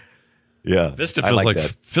 Jeez. Yeah. Vista feels like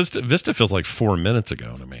Vista feels like 4 minutes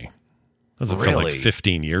ago to me. Doesn't feel like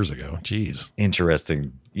 15 years ago. Jeez.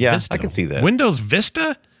 Interesting. Yeah, Vista. I can see that. Windows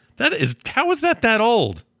Vista? How is that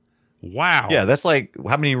old? Wow. Yeah, that's like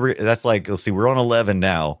how many that's like, let's see, we're on 11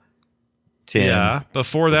 now. 10. Yeah.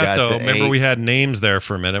 Before that though, remember 8. we had names there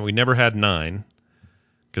for a minute. We never had 9.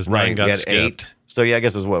 Because 9 got skipped. 8. So I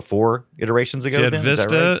guess it was 4 iterations ago. So you had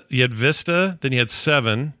Vista, you had Vista, then you had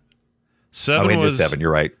 7. 7 was 7.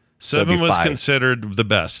 You're right. 7 was considered the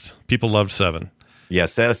best. People loved 7. Yeah,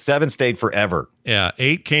 7 stayed forever. Yeah,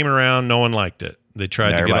 8 came around. No one liked it. They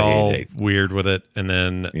tried to get all weird with it, and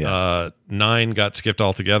then 9 got skipped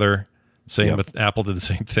altogether. Same with Apple did the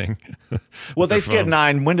same thing. Well, they skipped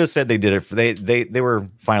 9. Windows said they did it. They were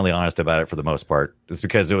finally honest about it for the most part. It's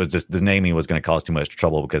because it was just the naming was going to cause too much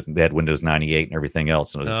trouble because they had Windows 98 and everything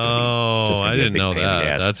else. And it was I didn't know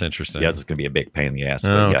that. That's interesting. Yeah, it's going to be a big pain in the ass.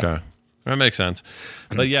 Okay. That makes sense.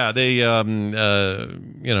 But yeah, they now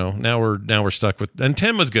we're stuck with, and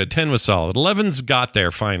 10 was good. 10 was solid. 11's got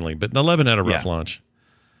there finally, but 11 had a rough launch.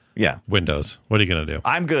 Yeah. Windows. What are you going to do?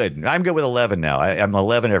 I'm good. I'm good with 11 now. I'm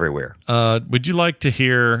 11 everywhere. Would you like to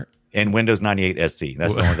hear? And Windows 98 SC.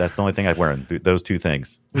 That's the only thing I wear. Those two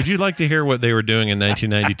things. Would you like to hear what they were doing in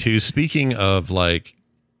 1992? Speaking of like,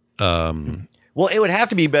 well, it would have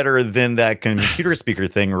to be better than that computer speaker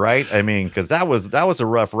thing, right? I mean, because that was a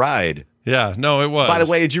rough ride. Yeah, no, it was. By the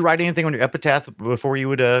way, did you write anything on your epitaph before you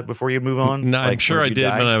move on? No, I'm sure I did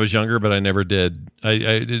when I was younger, but I never did.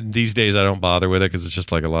 I these days I don't bother with it because it's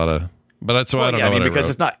just like a lot of. But I don't know. I mean, what because I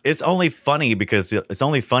it's not. It's only funny because it's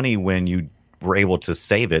only funny when you were able to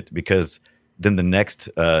save it because then the next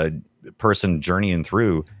person journeying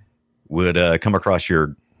through would come across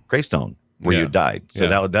your gravestone where you died. So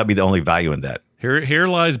that'd be the only value in that. Here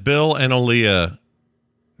lies Bill and Aaliyah.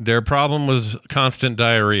 Their problem was constant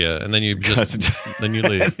diarrhea, and then you then you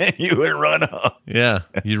leave. And then you would run off. Yeah,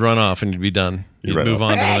 you'd run off and you'd be done. You'd move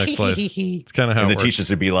on to the next place. It's kind of how and it the works. teachers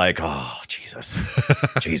would be like, "Oh, Jesus,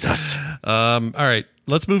 Jesus." All right,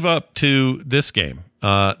 let's move up to this game,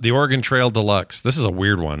 the Oregon Trail Deluxe. This is a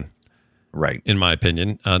weird one, right? In my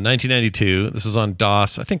opinion, 1992. This was on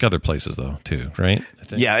DOS. I think other places though too, right? I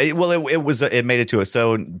think. Yeah, it made it to us.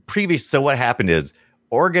 So what happened is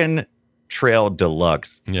Oregon Trail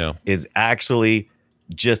Deluxe is actually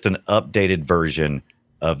just an updated version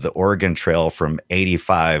of the Oregon Trail from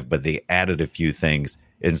 85, but they added a few things.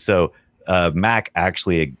 And so Mac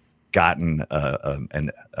actually had gotten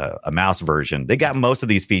a mouse version. They got most of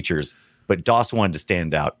these features, but DOS wanted to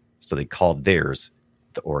stand out, so they called theirs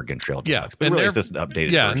the Oregon Trail Deluxe. But and really it's just an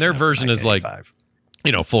updated version. And their version is like,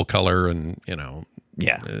 full color and,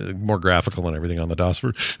 more graphical and everything on the DOS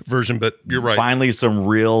version. But you're right. Finally, some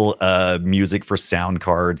real music for sound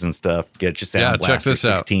cards and stuff. Get your Sound check this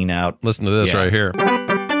 16 out. Listen to this right here.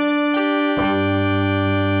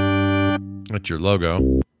 That's your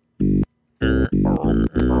logo.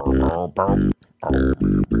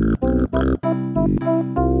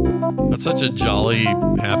 That's such a jolly,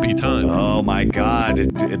 happy time. Oh my God.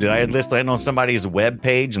 Did I listen on somebody's web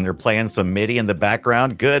page and they're playing some MIDI in the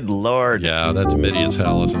background? Good Lord. Yeah, that's MIDI as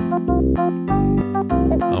hell, listen.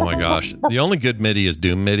 Oh my gosh. The only good MIDI is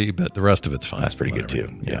Doom MIDI, but the rest of it's fine. That's pretty good too.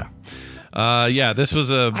 Yeah. This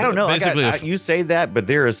was a... I don't know. Basically, you say that, but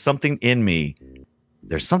there is something in me.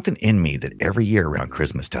 There's something in me that every year around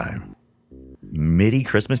Christmas time, MIDI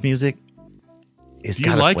Christmas music is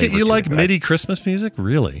you like it? You like MIDI Christmas music?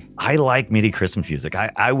 Really? I like MIDI Christmas music.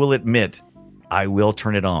 I will admit, I will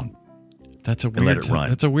turn it on. That's a weird. Let it run.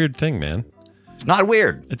 That's a weird thing, man. It's not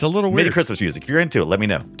weird. It's a little weird. MIDI Christmas music. If you're into it, let me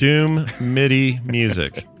know. Doom MIDI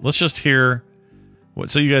music. Let's just hear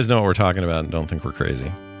so you guys know what we're talking about and don't think we're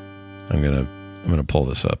crazy. I'm gonna pull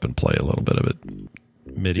this up and play a little bit of it.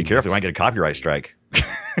 MIDI. Be careful, you might get a copyright strike.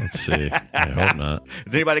 Let's see. I hope not.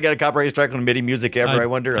 Has anybody got a copyright strike on MIDI music ever? I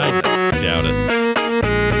wonder. I doubt it.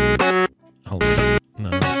 Hold on.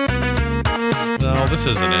 No, this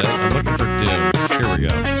isn't it. I'm looking for Doom. Here we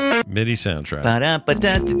go. MIDI soundtrack.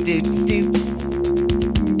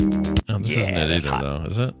 Oh, this isn't it either, though,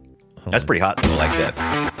 is it? That's pretty hot. I like that.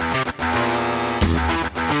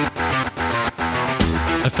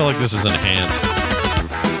 I feel like this is enhanced.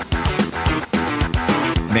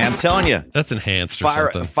 Man, I'm telling you, that's enhanced or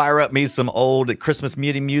something. Fire up me some old Christmas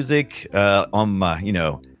MIDI music on my,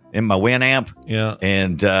 in my Winamp. Yeah,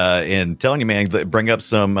 and telling you, man, bring up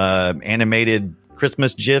some animated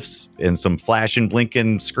Christmas GIFs and some flashing,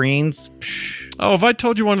 blinking screens. Oh, have I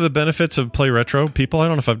told you one of the benefits of Play Retro? People, I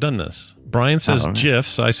don't know if I've done this. Brian says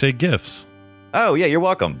GIFs, I say GIFs. Oh yeah, you're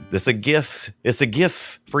welcome. It's a GIF. It's a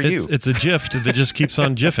GIF for you. It's a GIF that just keeps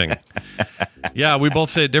on GIFing. Yeah, we both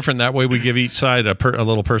say it different. That way, we give each side a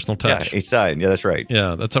little personal touch. Yeah, each side. Yeah, that's right.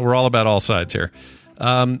 Yeah, that's we're all about all sides here.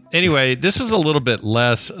 Anyway, this was a little bit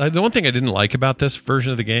less. The one thing I didn't like about this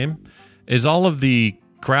version of the game is all of the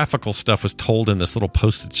graphical stuff was told in this little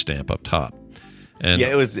postage stamp up top. And yeah,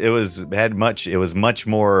 it was much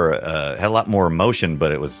more had a lot more emotion,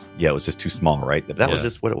 but it was just too small, right? That was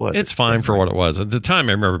just what it was. It's fine for what it was. At the time,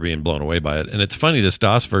 I remember being blown away by it. And it's funny, this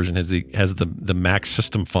DOS version has the Mac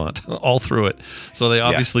System font all through it. So they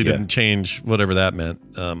obviously didn't change whatever that meant.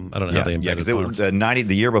 I don't know how they embedded it was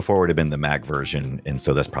the year before would have been the Mac version, and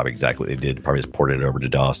so that's probably exactly what they did. Probably just ported it over to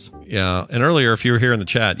DOS. Yeah, and earlier, if you were here in the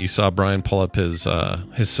chat, you saw Brian pull up his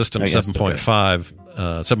System 7.5,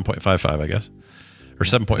 7.55, I guess. Or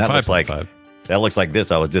 7.5.5. That looks like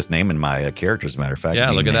this. I was just naming my characters, as a matter of fact. Yeah,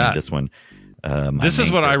 look at that. This one. This is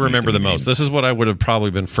what I remember the most. This is what I would have probably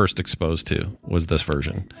been first exposed to, was this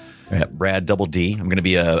version. Yeah, Brad Double D. I'm going to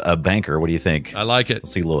be a banker. What do you think? I like it.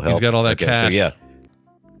 Let's see a little help. He's got all that cash. So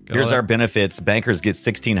here's our benefits. Bankers get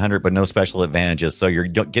 1,600, but no special advantages. So you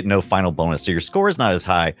don't get no final bonus. So your score is not as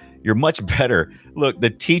high. You're much better. Look, the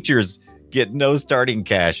teachers get no starting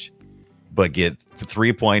cash, but get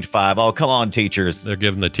 3.5. Oh, come on, teachers. They're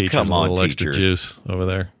giving the teachers a little extra juice over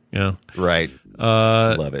there. Yeah. Right.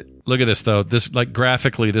 Love it. Look at this, though. This,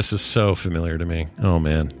 graphically, this is so familiar to me. Oh,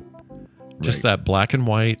 man. Just that black and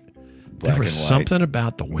white. There was something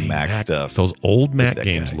about the way Mac stuff. Those old Mac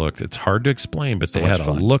games looked. It's hard to explain, but they had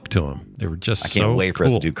a look to them. They were just so cool. I can't wait for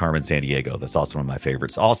us to do Carmen Sandiego. That's also one of my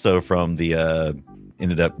favorites. Also from the,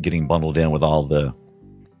 ended up getting bundled in with all the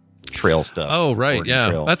Trail stuff. Oh, right. Yeah.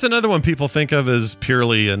 Trail. That's another one people think of as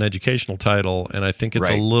purely an educational title, and I think it's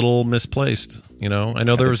a little misplaced. I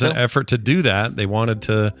know there was an effort to do that. They wanted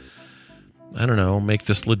to, make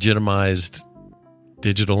this legitimized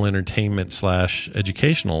digital entertainment /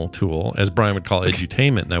 educational tool, as Brian would call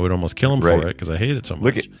edutainment, and I would almost kill him for it because I hate it so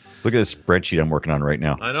much. Look at this spreadsheet I'm working on right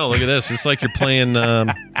now. I know. Look at this. It's like you're playing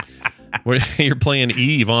you're playing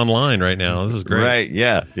Eve online right now. This is great. Right.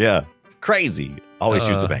 Yeah. Crazy. Always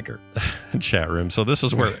choose the banker. Chat room. So this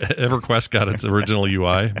is where EverQuest got its original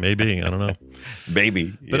UI. Maybe. I don't know.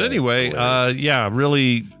 Maybe. But anyway,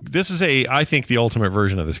 really, this is I think the ultimate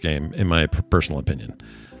version of this game, in my personal opinion.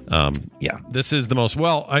 This is the most,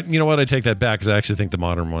 you know what? I take that back because I actually think the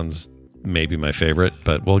modern one's maybe my favorite,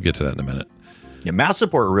 but we'll get to that in a minute. Yeah, mouse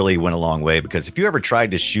support really went a long way, because if you ever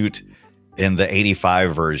tried to shoot in the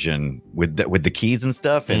 85 version with the keys and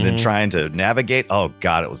stuff, and then trying to navigate, oh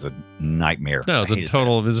god, it was a nightmare. No, it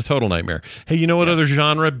was a total nightmare. Hey, you know what other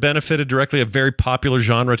genre benefited directly? A very popular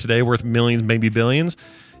genre today, worth millions, maybe billions,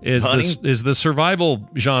 is the survival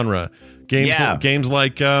genre. Games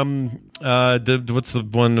like What's the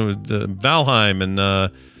one? Valheim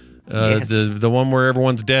and Yes. the one where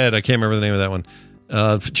everyone's dead. I can't remember the name of that one.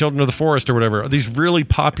 Children of the Forest or whatever. These really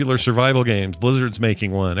popular survival games. Blizzard's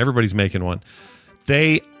making one. Everybody's making one.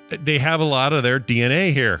 They have a lot of their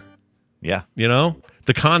DNA here. Yeah. You know,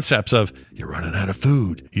 the concepts of you're running out of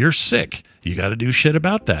food, you're sick, you got to do shit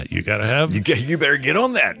about that. You got to have You better get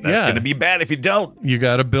on that. That's going to be bad if you don't. You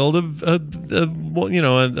got to build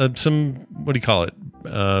some, what do you call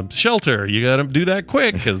it? Shelter. You got to do that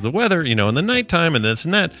quick because the weather, in the nighttime and this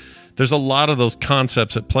and that. There's a lot of those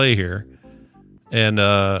concepts at play here. And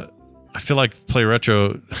I feel like Play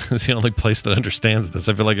Retro is the only place that understands this.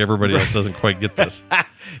 I feel like everybody else doesn't quite get this.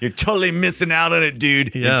 You're totally missing out on it,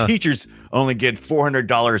 dude. Yeah. Your teachers only get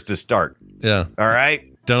 $400 to start. Yeah. All right.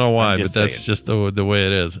 Don't know why, but that's just the way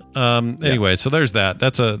it is. Anyway, so there's that.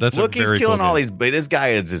 That's a Look, very he's killing cool all game. these. But this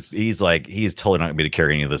guy he's totally not going to be able to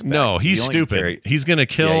carry any of this back. No, he's stupid. He's going to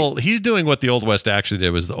kill. He's doing what the Old West actually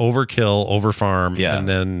did: was the overkill, overfarm, and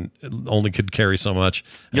then only could carry so much.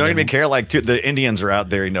 You don't even care. Like the Indians are out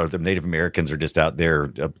there. The Native Americans are just out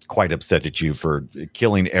there, quite upset at you for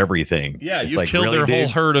killing everything. Yeah, it's you've killed their whole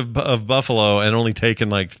herd of buffalo and only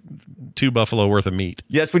taken like 2 buffalo worth of meat.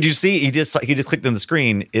 Yes, would you see? He just clicked on the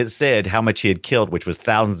screen. It said how much he had killed, which was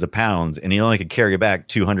thousands of pounds, and he only could carry back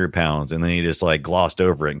 200 pounds. And then he just glossed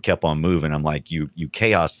over it and kept on moving. I'm like, you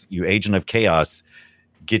chaos, you agent of chaos,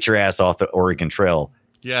 get your ass off the Oregon Trail.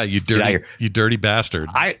 Yeah, you dirty bastard.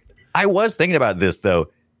 I was thinking about this though.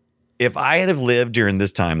 If I had have lived during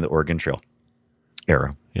this time, the Oregon Trail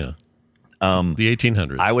era, the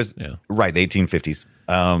 1800s, I was right, the 1850s.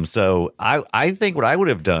 So I think what I would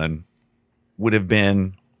have done would have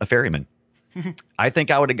been a ferryman. I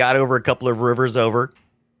think I would have got over a couple of rivers over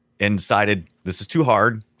and decided this is too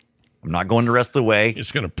hard. I'm not going the rest of the way. You're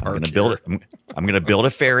just going to park. I'm going to build a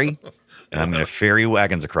ferry, and I'm going to ferry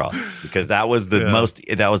wagons across because that was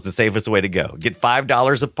the safest way to go. Get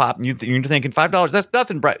 $5 a pop. You're thinking $5? That's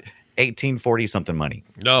nothing, but 1840 something money.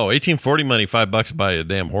 No, 1840 money. $5 to buy a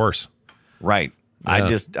damn horse. Right.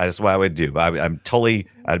 Yeah. That's what I would do. I'd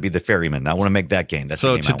be the ferryman. I want to make that game. That's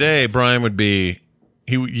so the game today, Brian would be,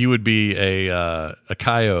 you would be a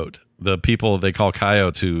coyote. The people they call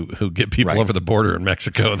coyotes who get people over the border in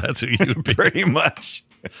Mexico. That's who you would be. Pretty much.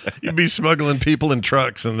 You'd be smuggling people in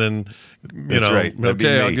trucks, and then right.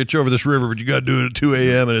 Okay, I'll get you over this river, but you got to do it at 2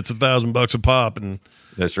 a.m. and it's $1,000 a pop. And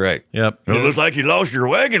that's right. Yep. It looks like you lost your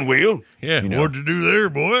wagon wheel. Yeah. What'd you do there,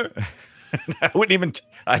 boy? I wouldn't even.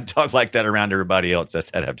 I'd talk like that around everybody else. That's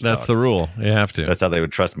how I'd have to. That's the rule. You have to. That's how they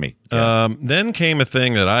would trust me. Yeah. Then came a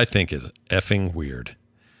thing that I think is effing weird.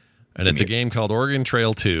 And it's a game called Oregon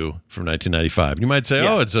Trail 2 from 1995. You might say,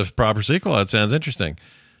 it's a proper sequel. That sounds interesting.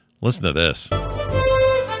 Listen to this. It's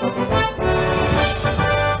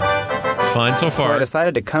fine so far. So I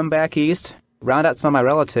decided to come back east, round out some of my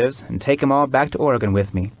relatives, and take them all back to Oregon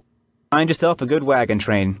with me. Find yourself a good wagon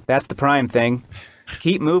train. That's the prime thing.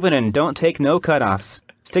 Keep moving and don't take no cutoffs.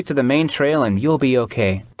 Stick to the main trail and you'll be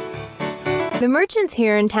okay. The merchants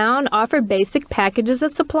here in town offer basic packages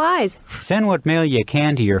of supplies. Send what mail you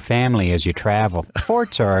can to your family as you travel.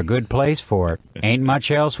 Forts are a good place for it. Ain't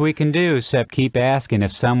much else we can do except keep asking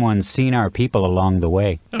if someone's seen our people along the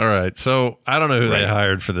way. All right, so I don't know who they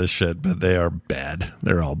hired for this shit, but they are bad.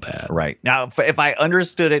 They're all bad. Right. Now, if I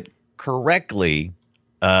understood it correctly,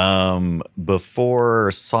 before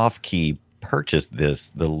Softkey purchased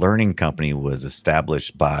this, the learning company was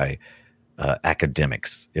established by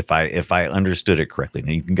academics, if I understood it correctly.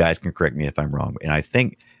 Now you guys can correct me if I'm wrong. And I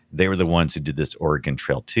think they were the ones who did this Oregon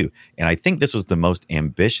Trail 2. And I think this was the most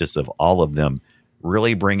ambitious of all of them,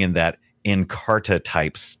 really bringing that Encarta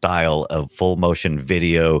type style of full motion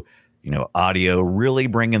video, audio, really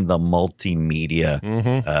bringing the multimedia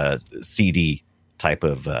CD type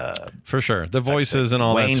of for sure, the voices and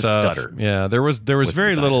all Wayne that stuff. Stutter. Yeah, there was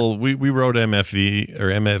very little. We wrote MFV or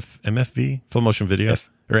MFV full motion video.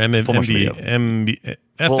 Or FMV.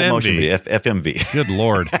 FMV. Good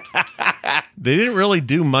Lord. They didn't really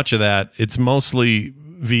do much of that. It's mostly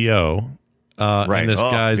VO. And this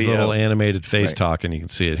guy's VO. little animated face talking. You can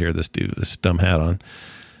see it here. This dude, this dumb hat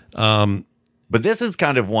on. But this is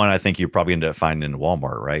kind of one I think you probably end up finding in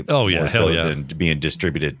Walmart, right? Oh, yeah. More Hell so yeah. Than being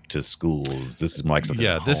distributed to schools. This is like something.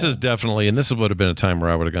 Yeah, this is definitely, and this would have been a time where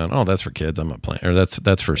I would have gone, oh, that's for kids. I'm not playing. Or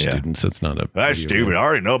that's for students. It's not a. That's stupid. Game. I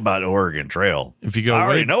already know about the Oregon Trail. If you go, I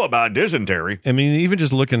already know about dysentery. I mean, even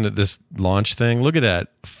just looking at this launch thing, look at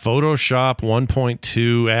that Photoshop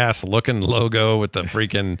 1.2 ass looking logo with the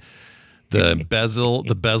freaking. The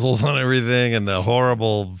bezels on everything, and the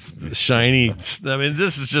horrible shiny. I mean,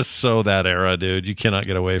 this is just so that era, dude. You cannot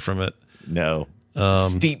get away from it. No.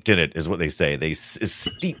 Steeped in it is what they say. Is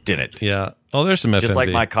steeped in it. Yeah. Oh, there's some FMV. Just like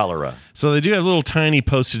my cholera. So they do have little tiny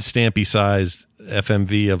postage stampy sized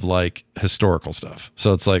FMV of like historical stuff.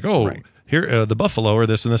 So it's like, here, the buffalo or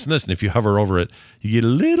this and this and this. And if you hover over it, you get a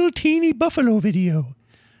little teeny buffalo video.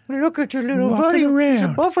 Look at your little buddy around. It's a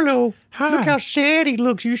buffalo. Hi. Look how sad he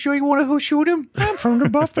looks. You sure you want to shoot him? I'm from the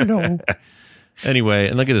buffalo. Anyway,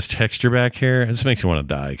 and look at this texture back here. This makes you want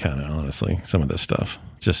to die, kind of, honestly. Some of this stuff.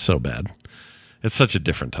 Just so bad. It's such a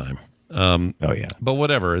different time. But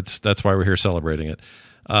whatever. That's why we're here celebrating it.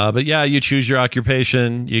 But yeah, you choose your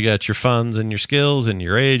occupation. You got your funds and your skills and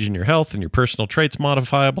your age and your health and your personal traits,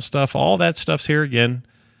 modifiable stuff. All that stuff's here again.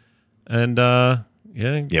 And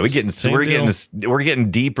we're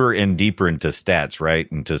getting deeper and deeper into stats, right?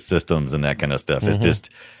 Into systems and that kind of stuff. It's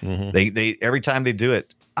just they every time they do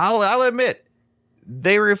it, I'll admit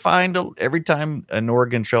they refined every time an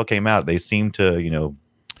Oregon Trail came out. They seem to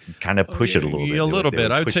kind of push it a little bit. A little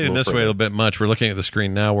bit. I would say in this way a little bit much. We're looking at the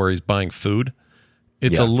screen now where he's buying food.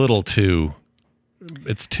 It's a little too.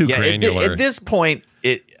 It's too granular. At this point,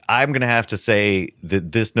 I'm going to have to say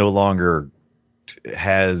that this no longer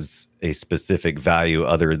has a specific value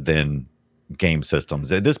other than game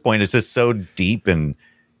systems. At this point, it's just so deep, and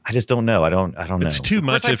I just don't know. I don't know. It's too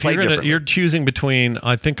much. If you're choosing between,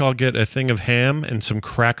 I think I'll get a thing of ham and some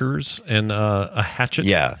crackers and a hatchet.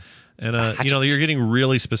 Yeah. And you're getting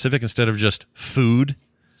really specific instead of just food.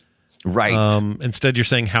 Right. Instead, you're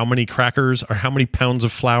saying how many crackers or how many pounds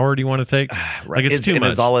of flour do you want to take? Right. Like it's too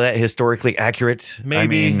much. Is all of that historically accurate?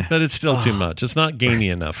 Maybe, but it's still too much. It's not gamey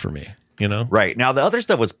enough for me. Right. Now the other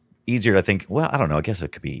stuff was easier to think. Well, I don't know. I guess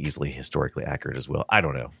it could be easily historically accurate as well. I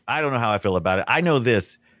don't know. I don't know how I feel about it. I know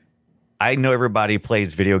this. I know everybody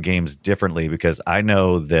plays video games differently because I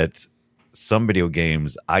know that some video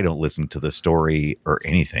games, I don't listen to the story or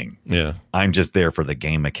anything. Yeah. I'm just there for the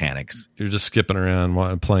game mechanics. You're just skipping around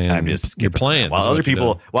while playing. I'm just you're playing. While other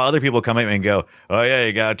people come in and go, oh yeah,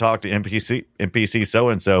 you got to talk to NPC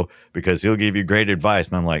so-and-so because he'll give you great advice.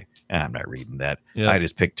 And I'm like, I'm not reading that. Yeah. I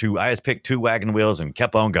just picked two wagon wheels and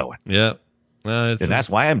kept on going. Yeah. And that's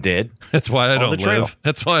why I'm dead. That's why I don't live.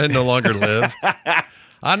 That's why I no longer live.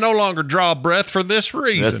 I no longer draw breath for this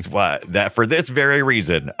reason. For this very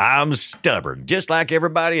reason, I'm stubborn, just like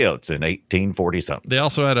everybody else in 1840 something. They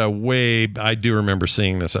also had I do remember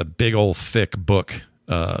seeing this, a big old thick book,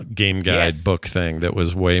 game guide book thing that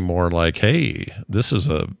was way more like, hey, this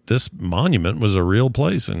monument was a real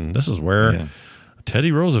place, and this is where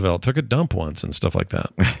Teddy Roosevelt took a dump once and stuff like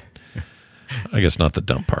that. I guess not the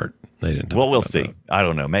dump part. They didn't. Well, we'll see. That. I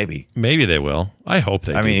don't know. Maybe they will. I hope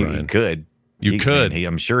they. He could. You could.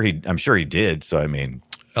 I'm sure he did. So I mean,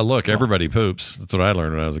 look, everybody poops. That's what I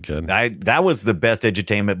learned when I was a kid. That was the best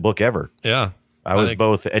edutainment book ever. Yeah, I was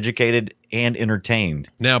both educated and entertained.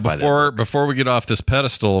 Now, before we get off this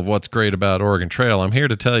pedestal of what's great about Oregon Trail, I'm here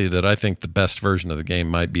to tell you that I think the best version of the game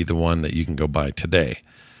might be the one that you can go buy today.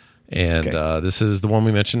 And this is the one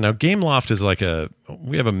we mentioned. Now, Gameloft is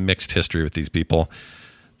we have a mixed history with these people.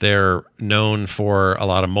 They're known for a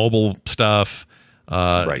lot of mobile stuff.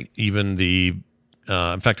 Right. Even in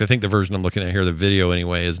fact, I think the version I'm looking at here, the video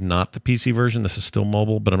anyway, is not the PC version. This is still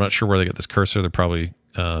mobile, but I'm not sure where they get this cursor. They're probably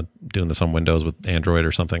doing this on Windows with Android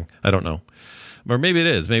or something. I don't know. Or maybe it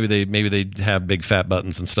is. Maybe they have big fat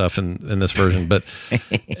buttons and stuff in this version. But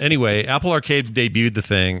anyway, Apple Arcade debuted the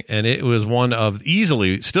thing, and it was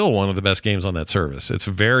easily still one of the best games on that service. It's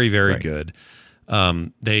very, very good.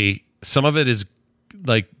 Some of it is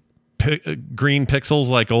like green pixels,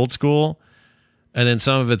 like old school. And then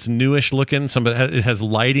some of it's newish looking. Some of it has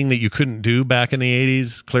lighting that you couldn't do back in the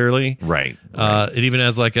 80s, clearly. Right. It even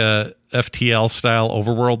has like a FTL style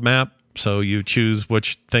overworld map. So you choose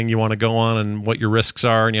which thing you want to go on and what your risks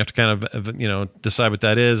are. And you have to kind of, decide what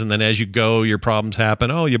that is. And then as you go, your problems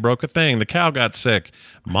happen. Oh, you broke a thing. The cow got sick.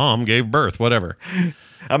 Mom gave birth, whatever.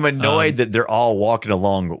 I'm annoyed that they're all walking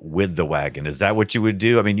along with the wagon. Is that what you would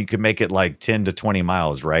do? I mean, you could make it like 10 to 20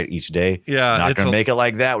 miles, right, each day. Yeah, not going to make it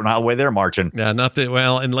like that. Not the way they're marching. Yeah, not that.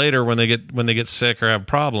 Well, and later when they get sick or have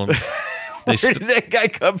problems, where did that guy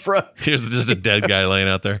come from? Here's just a dead guy laying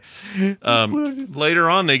out there. Later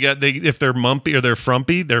on, if they're mumpy or they're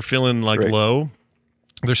frumpy, they're feeling like low.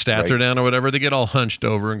 Their stats are down or whatever. They get all hunched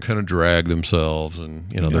over and kind of drag themselves,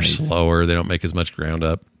 and they're slower. They don't make as much ground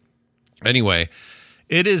up. Anyway.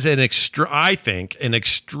 It is I think an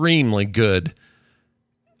extremely good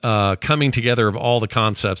coming together of all the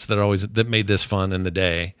concepts that made this fun in the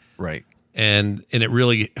day. Right. And it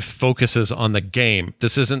really focuses on the game.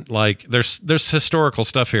 This isn't like there's historical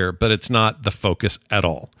stuff here, but it's not the focus at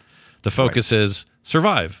all. The focus is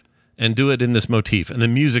survive and do it in this motif. And the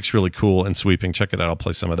music's really cool and sweeping. Check it out. I'll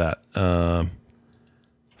play some of that.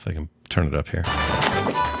 If I can turn it up here.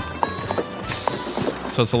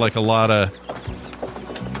 So it's like a lot of,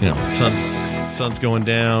 sun's going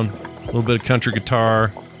down, a little bit of country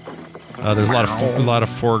guitar. There's a lot of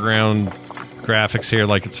foreground graphics here.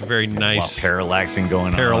 Like it's very nice. Parallaxing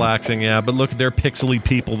going on. Parallaxing, yeah. But look, they're pixely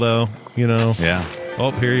people, though. Yeah. Oh,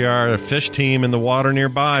 here you are, a fish team in the water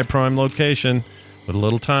nearby, prime location. With a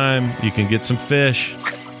little time, you can get some fish.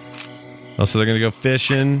 Oh, so they're going to go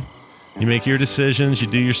fishing. You make your decisions. You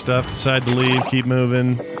do your stuff. Decide to leave. Keep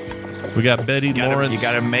moving. We got Betty Lawrence. You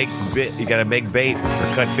got to make bait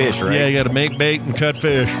or cut fish, right? Yeah, you got to make bait and cut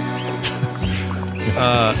fish.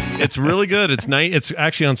 It's really good. It's nice. It's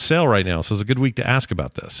actually on sale right now, so it's a good week to ask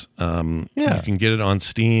about this. You can get it on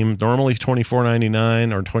Steam. Normally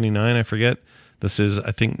 $24.99 or $29, I forget. This is,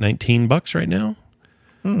 I think, $19 right now.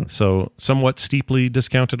 So somewhat steeply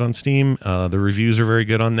discounted on Steam. The reviews are very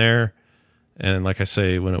good on there. And like I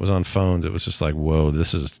say, when it was on phones, it was just like, whoa,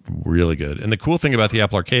 this is really good. And the cool thing about the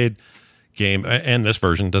Apple Arcade game and this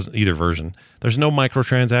version, either version, there's no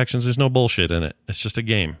microtransactions. There's no bullshit in it. It's just a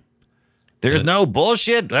game. There's no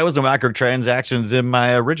bullshit. That was no microtransactions in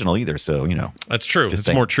my original either. So, That's true.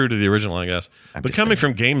 It's more true to the original, I guess. But coming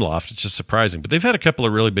from Gameloft, it's just surprising. But they've had a couple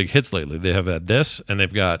of really big hits lately. They have had this, and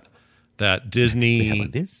they've got that Disney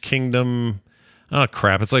Kingdom. Oh,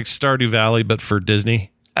 crap. It's like Stardew Valley, but for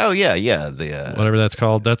Disney. Oh, yeah. The whatever that's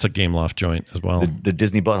called. That's a Gameloft joint as well. The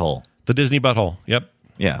Disney Butthole. The Disney Butthole. Yep.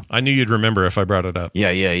 Yeah. I knew you'd remember if I brought it up.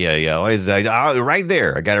 Yeah. Always right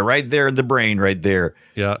there. I got it right there in the brain right there.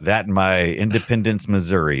 Yeah. That and my Independence,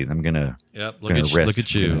 Missouri. I'm going to look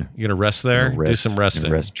at you. You're going to rest there? Do some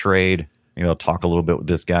resting. Rest, trade. Maybe I'll talk a little bit with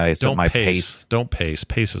this guy. Set my pace. Don't pace.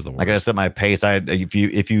 Pace is the worst. I got to set my pace.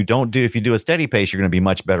 If you do a steady pace, you're going to be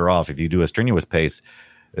much better off. If you do a strenuous pace,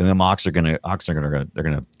 then the ox are going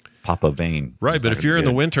to pop a vein. Right, but if you're in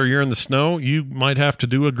the winter, you're in the snow, you might have to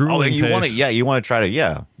do a grueling pace. You want to try to,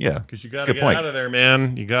 yeah. Because you got to get out of there,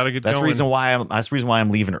 man. You got to get going. That's the reason why I'm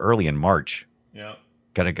leaving early in March. Yeah.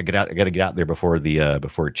 Got to get out. I got to get out there before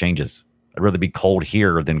it changes. I'd rather be cold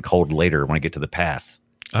here than cold later when I get to the pass.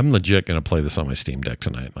 I'm legit going to play this on my Steam Deck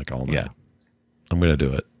tonight, like all night. Yeah. I'm going to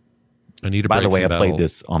do it. I need a break. By the way, I played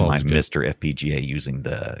this on my Mr. FPGA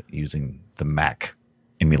using the Mac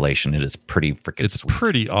emulation. It is pretty freaking It's sweet.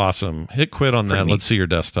 Pretty awesome. Hit quit on that. Let's see your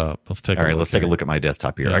desktop. Let's take a look. Let's take a look at my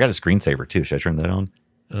desktop here. Yeah. I got a screensaver too. Should I turn that on?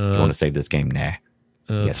 Do you want to save this game? Nah.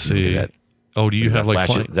 Let's see. Oh, do you have like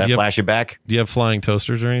does that flash you back? Do you have flying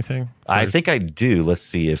toasters or anything? I think I do. Let's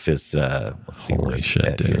see if it's let's see. Holy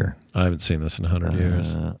shit, dude. Here. I haven't seen this in 100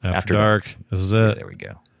 years. After Dark. This is it. Yeah, there we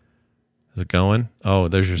go. Is it going? Oh,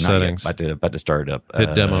 there's your settings. About to start it up.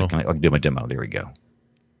 Hit demo. I can do my demo. There we go.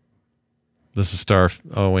 This is star.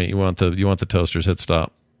 Oh wait, you want the toasters? Hit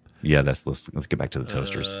stop. Yeah, let's get back to the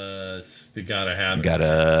toasters. You gotta have.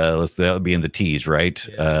 That'll be in the T's, right?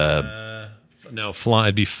 Yeah. No,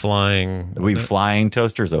 it'd be flying. Are we flying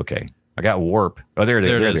toasters? Okay. I got warp. Oh, there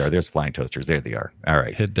they are. There's flying toasters. There they are. All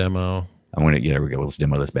right. Hit demo. There we go. Let's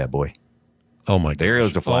demo this bad boy. Oh my!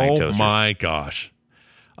 There's the flying toasters. Oh my gosh!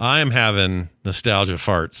 I am having nostalgia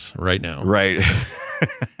farts right now. Right.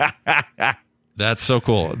 That's so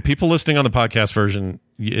cool. People listening on the podcast version,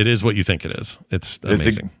 it is what you think it is. It's amazing.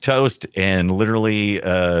 It's a toast and literally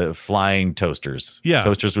flying toasters. Yeah.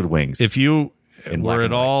 Toasters with wings. If you were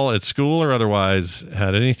at all at school or otherwise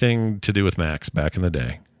had anything to do with Macs back in the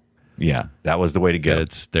day. Yeah, that was the way to go.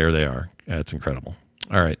 There they are. It's incredible.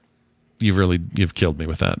 All right. You've killed me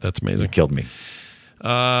with that. That's amazing. You killed me.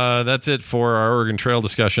 That's it for our Oregon Trail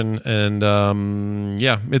discussion. And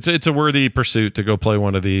it's a worthy pursuit to go play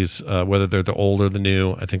one of these, whether they're the old or the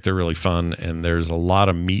new. I think they're really fun. And there's a lot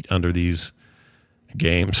of meat under these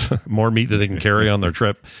games, more meat that they can carry on their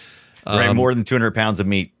trip. Right, more than 200 pounds of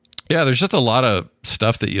meat. Yeah, there's just a lot of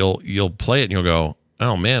stuff that you'll play it and you'll go,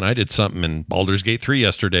 oh man, I did something in Baldur's Gate 3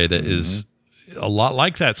 yesterday that is a lot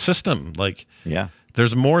like that system. Like, yeah.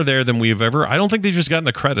 There's more there than we've ever. I don't think they've just gotten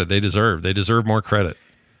the credit they deserve. They deserve more credit.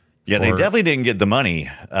 Yeah, they definitely didn't get the money.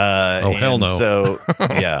 Hell no. So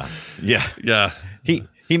yeah.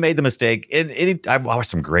 He made the mistake. I watched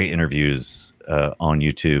some great interviews on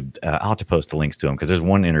YouTube. I'll have to post the links to them because there's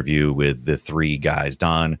one interview with the three guys: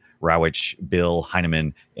 Don Rawich, Bill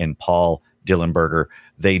Heineman, and Paul Dillenberger.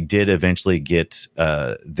 They did eventually get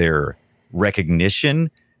their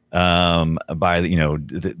recognition by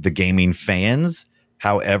the gaming fans.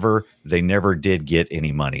 However, they never did get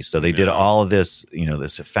any money. So they did all of this,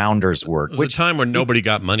 this founders work. It was a time when nobody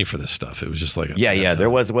got money for this stuff. It was just like it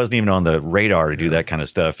wasn't even on the radar to do that kind of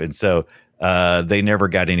stuff. And so they never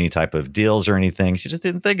got any type of deals or anything. She just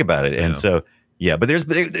didn't think about it. And so but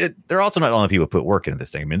they're also not only people who put work into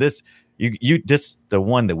this thing. I mean, this you just the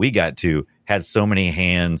one that we got to had so many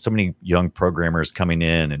hands, so many young programmers coming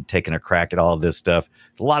in and taking a crack at all of this stuff.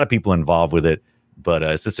 A lot of people involved with it, but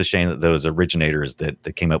it's just a shame that those originators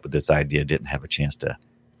that came up with this idea didn't have a chance to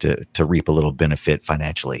reap a little benefit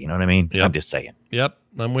financially. You know what I mean? Yep. I'm just saying. Yep,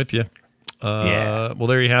 I'm with you. Well,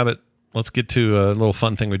 there you have it. Let's get to a little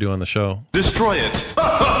fun thing we do on the show. Destroy it.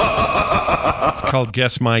 It's called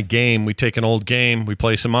Guess My Game. We take an old game, we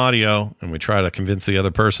play some audio, and we try to convince the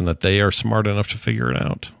other person that they are smart enough to figure it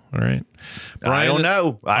out. All right. Brian,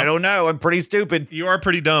 I don't know. I'm pretty stupid. You are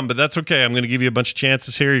pretty dumb, but that's okay. I'm going to give you a bunch of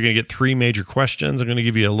chances here. You're going to get 3 major questions. I'm going to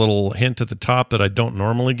give you a little hint at the top that I don't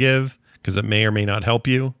normally give because it may or may not help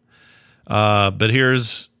you. But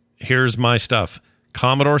here's my stuff.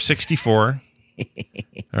 Commodore 64.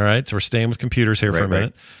 All right, so we're staying with computers here for a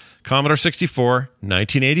minute. Right. Commodore 64,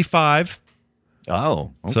 1985.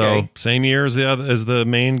 Oh, okay. So same year as the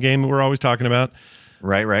main game that we're always talking about.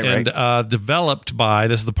 Right. And developed by,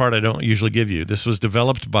 this is the part I don't usually give you. This was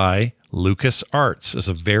developed by LucasArts. It's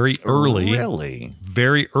a very early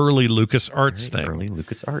LucasArts thing. Early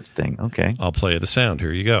LucasArts thing. Okay. I'll play the sound.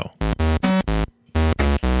 Here you go.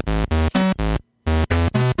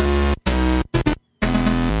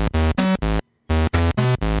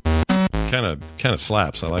 Kind of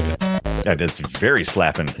slaps. I like it. Yeah, it's very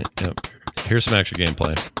slapping. Yep. Here's some actual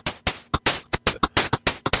gameplay.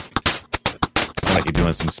 It's like you're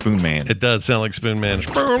doing some Spoon Man. It does sound like Spoon Man.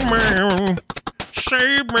 Spoon Man,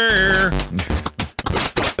 save me.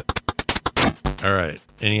 All right.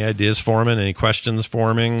 Any ideas forming? Any questions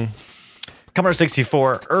forming? Commodore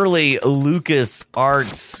 64, early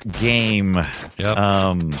LucasArts game. Yep.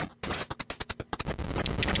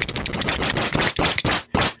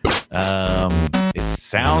 It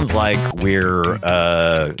sounds like we're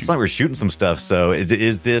shooting some stuff. So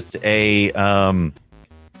is this an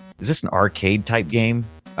arcade type game?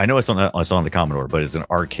 I know it's on the Commodore, but it's an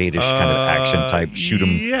arcade-ish kind of action type shoot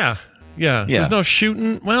 'em. Yeah. There's no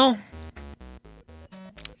shooting. Well,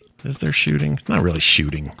 is there shooting? It's not really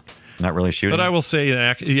shooting. Not really shooting. But I will say,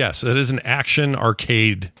 yes, it is an action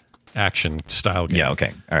arcade action style game. Yeah.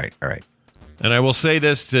 Okay. All right. And I will say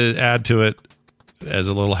this to add to it as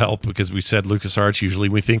a little help, because we said LucasArts. Usually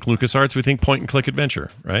we think LucasArts, we think point and click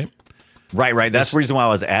adventure, right? Right. That's the reason why I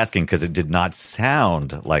was asking, because it did not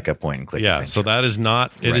sound like a point and click adventure. So that is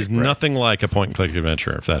not, it is nothing like a point and click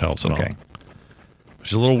adventure, if that helps at all.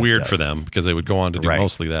 Which is a little weird for them, because they would go on to do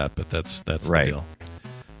mostly that, but that's the deal.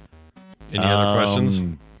 Any other questions?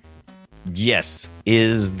 Yes.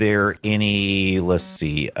 Is there any, let's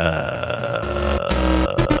see,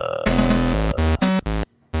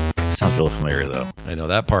 sounds really familiar, though. I know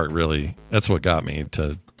that part really, that's what got me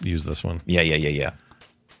to use this one. Yeah.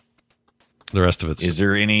 The rest of it's... Is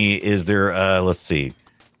there, let's see,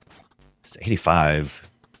 it's 85.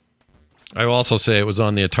 I will also say it was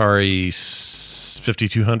on the Atari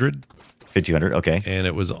 5200. 5200, okay. And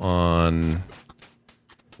it was on...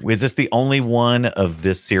 Was this the only one of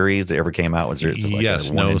this series that ever came out? Was there like a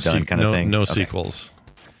one and done kind of thing? No sequels.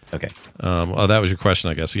 Okay. That was your question,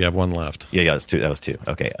 I guess. You have one left. Yeah, that was two.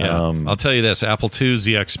 Okay. Yeah. I'll tell you this: Apple II,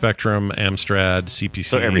 ZX Spectrum, Amstrad, CPC,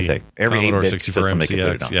 so everything, every Commodore 8-bit 64 system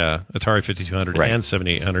MCX, Atari 5200 and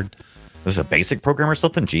 7800. This is a basic program or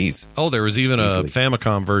something? Jeez. Oh, there was even a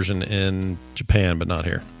Famicom version in Japan, but not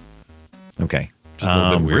here. Okay. Just a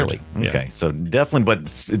little bit weird. Really? Okay. Yeah. So definitely, but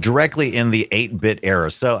directly in the 8-bit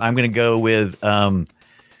era. So I'm going to go with,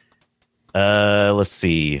 let's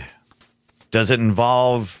see. Does it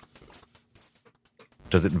involve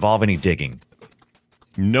any digging?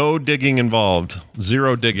 No digging involved.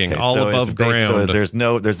 Zero digging. Okay, all above ground. So there's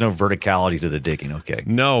no verticality to the digging. Okay.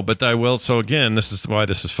 No, but I will. So again, this is why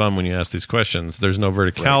this is fun when you ask these questions. There's no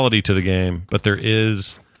verticality to the game, but there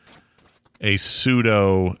is a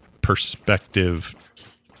pseudo perspective.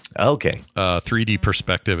 Okay. 3D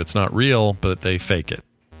perspective. It's not real, but they fake it.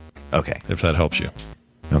 Okay. If that helps you.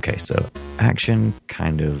 Okay, so action,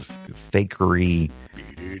 kind of fakery.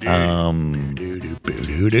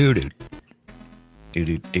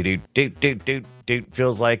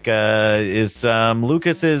 Feels like is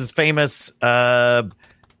Lucas's famous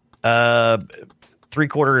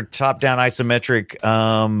 3/4 top-down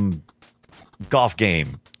isometric golf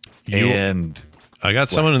game. And I got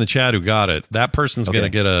someone in the chat who got it. That person's going to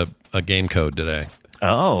get a game code today.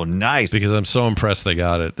 Oh, nice! Because I'm so impressed they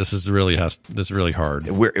got it. This is really hard.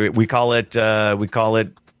 We call it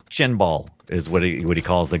chin ball. Is what he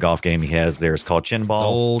calls the golf game he has there. It's called chin ball. It's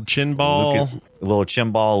old chin ball. Little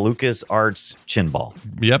chin ball. LucasArts chin ball.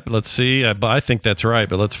 Yep. Let's see. I think that's right,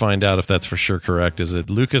 but let's find out if that's for sure correct. Is it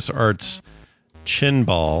LucasArts chin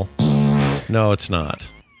ball? No, it's not.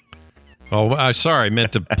 Oh, sorry. I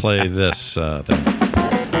meant to play this thing.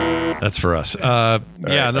 That's for us.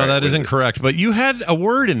 That is incorrect. But you had a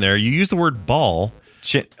word in there. You used the word ball.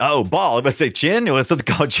 Chin. Oh, ball. I was say chin. It was something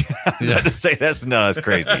called chin. I was about to say that's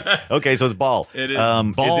crazy. Okay, so it's ball. It is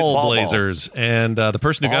ball Blazers, and the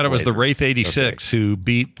person who got it was the Wraith 86, who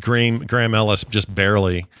beat Graham Ellis just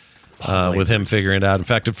barely. With him figuring it out. In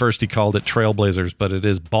fact, at first he called it Trailblazers, but it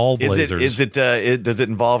is Ball Blazers. Does it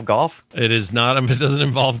involve golf? It is not. It doesn't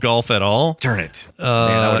involve golf at all. Darn it! Man,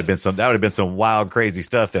 that would have been some wild, crazy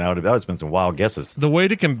stuff. That would have been some wild guesses. The way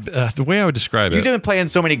I would describe it. You've been playing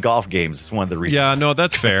so many golf games. It's one of the reasons. Yeah, no,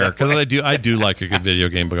 that's fair because I do like a good video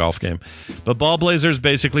game, golf game. But Ball Blazers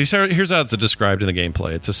basically. So here's how it's described in the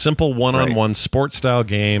gameplay. It's a simple one-on-one sports style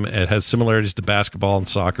game. It has similarities to basketball and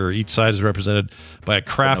soccer. Each side is represented by a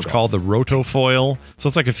craft called the rotofoil. So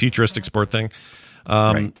it's like a futuristic sport thing,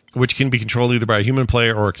 which can be controlled either by a human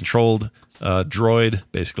player or a controlled droid,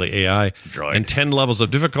 basically AI. Droid. And 10 levels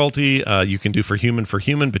of difficulty you can do for human,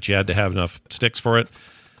 but you had to have enough sticks for it.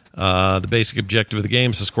 The basic objective of the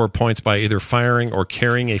game is to score points by either firing or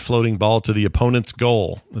carrying a floating ball to the opponent's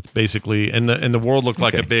goal. That's basically, and the world looked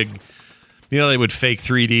like a big, they would fake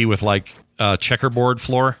 3D with like a checkerboard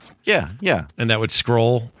floor. Yeah. And that would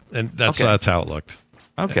scroll, and that's how it looked.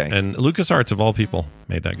 Okay. And LucasArts, of all people,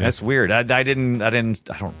 made that game. That's weird. I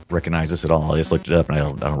don't recognize this at all. I just looked it up and I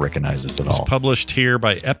don't recognize this at all. It was published here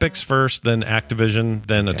by Epix first, then Activision,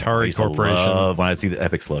 then Atari Corporation. When I see the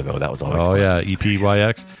Epix logo, that was always fun. Yeah,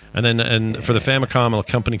 EPYX. And for the Famicom, a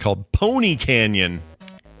company called Pony Canyon.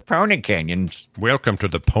 Pony Canyons. Welcome to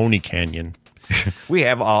the Pony Canyon. We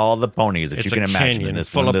have all the ponies that you can imagine canyon in this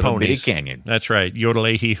full of ponies. Big canyon. That's right.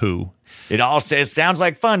 Yodel-a-hee-hoo. It sounds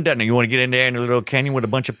like fun, doesn't it? You want to get in there in a little canyon with a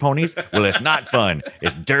bunch of ponies? Well, it's not fun.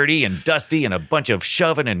 It's dirty and dusty and a bunch of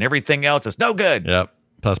shoving and everything else. It's no good. Yep.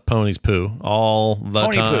 Plus ponies poo all the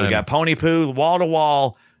time. Pony poo. You got pony poo, wall to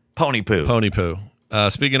wall, pony poo. Pony poo.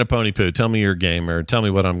 Speaking of pony poo, tell me your game, or tell me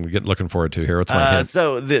what I'm looking forward to here. What's my hint?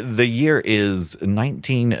 So the year is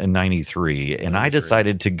 1993, and I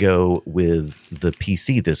decided to go with the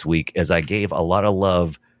PC this week as I gave a lot of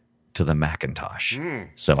love to the Macintosh.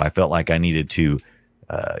 So I felt like I needed to,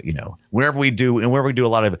 whenever we do a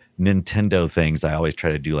lot of Nintendo things, I always try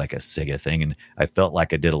to do like a Sega thing, and I felt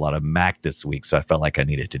like I did a lot of Mac this week, so I felt like I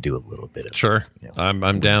needed to do a little bit of. Sure,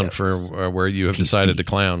 I'm down for where you have PC. Decided to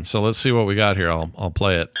clown. So let's see what we got here. I'll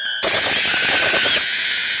play it.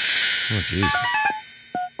 Oh, jeez.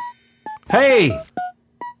 Hey,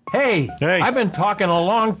 I've been talking a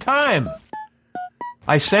long time.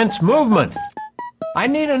 I sense movement. I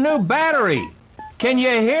need a new battery. Can you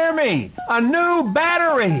hear me? A new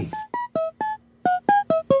battery.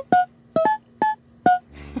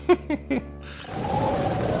 There's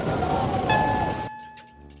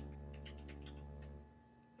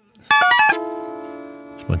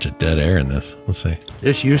a bunch of dead air in this. Let's see.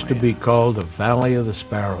 This used to be called the Valley of the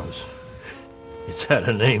Sparrows. It's had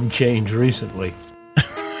a name change recently.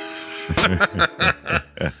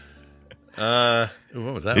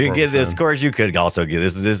 What was that? You get this. Of course, you could also get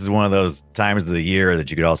this. This is one of those times of the year that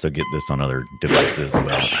you could also get this on other devices as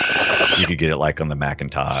well. You could get it like on the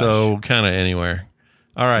Macintosh. So kind of anywhere.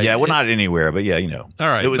 All right. Yeah, well, not anywhere, but yeah, All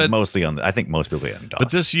right. It was mostly on. I think most people had DOS.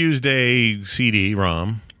 But this used a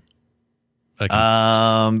CD-ROM.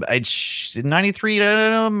 It's 93.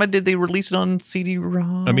 Did they release it on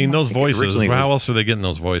CD-ROM? I mean, those voices. How else are they getting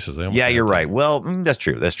those voices? Yeah, you're right. Well, that's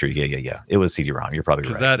true. Yeah. It was CD-ROM. You're probably right.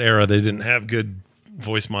 Because that era, they didn't have good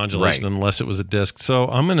voice modulation unless it was a disc. So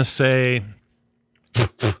I'm going to say...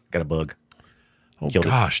 Got a bug. Oh,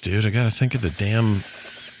 gosh, dude. I got to think of the damn...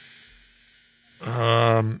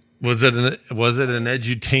 Was it an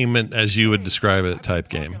edutainment, as you would describe it, type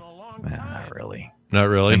game? Not really. Not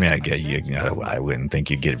really? I mean, I get you. I wouldn't think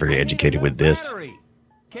you'd get very educated with this.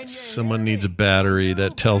 Someone needs a battery.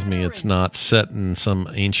 That tells me it's not set in some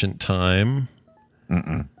ancient time.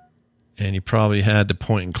 Mm-mm. And you probably had to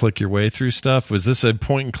point and click your way through stuff. Was this a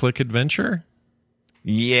point and click adventure?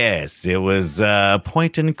 Yes, it was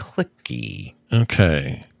point and clicky.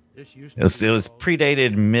 Okay. It was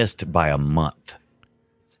predated Myst by a month.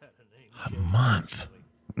 A month?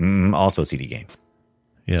 Also a CD game.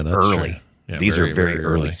 Yeah, that's early. True. Yeah, These are very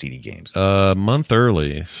early CD games. Month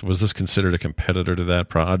early. So was this considered a competitor to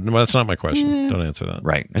that? Well, that's not my question. Don't answer that.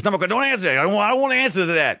 Right. It's not my question. Don't answer it. I don't want to answer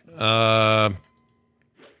to that.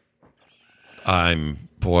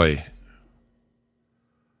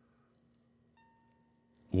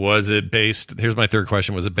 Was it based? Here's my third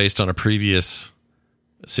question. Was it based on a previous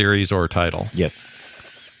series or title? Yes.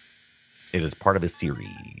 It is part of a series.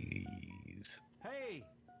 Hey,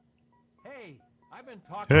 I've been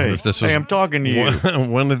talking. Hey, I'm talking to you.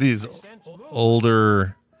 One of these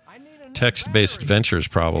older text-based adventures,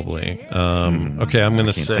 probably. Okay, I'm going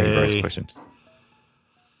to say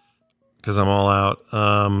because I'm all out.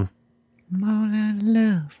 I'm all out of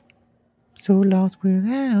love, so lost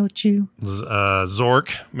without you.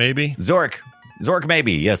 Zork, maybe. Zork,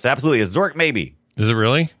 maybe. Yes, absolutely. It's Zork, maybe. Is it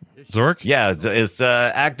really Zork? Yeah, it's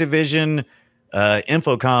Activision,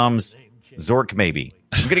 Infocom's Zork, maybe.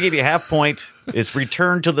 I'm going to give you a half point. It's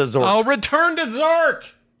Return to the Zork. Oh, Return to Zork.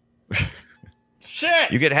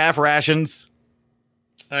 Shit. You get half rations.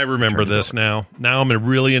 I remember this now. Now I'm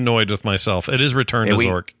really annoyed with myself. It is Return to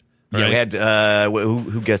Zork. Right? Yeah, we had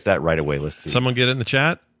who guessed that right away? Let's see. Someone get it in the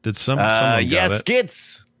chat? Did someone got it?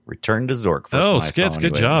 Skits. Return to Zork. Oh, Skits,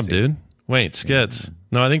 good job, dude. Wait, Skits.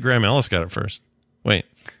 No, I think Graham Ellis got it first. Wait.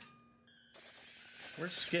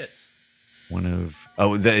 Where's Skits?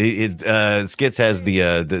 Skits has he's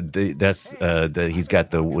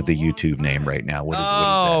got the YouTube name right now. What is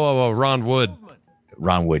that? Ron Wood.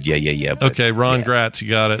 Ron Wood, yeah. Okay, Ron Gratz, you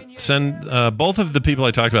got it. Send both of the people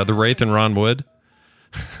I talked about, the Wraith and Ron Wood.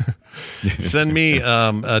 Send me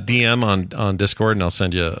a DM on Discord, and I'll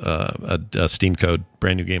send you a Steam code,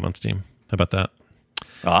 brand new game on Steam. How about that?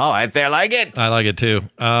 Oh, I like it. I like it too.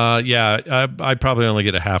 I probably only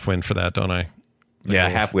get a half win for that, don't I?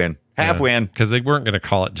 Half win. Half win. Because they weren't going to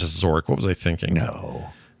call it just Zork. What was I thinking? No.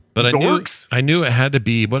 But I knew it had to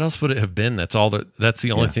be. What else would it have been? That's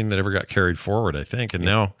the only thing that ever got carried forward, I think. And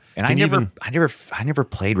now, and I never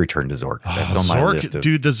played Return to Zork. That's on my list.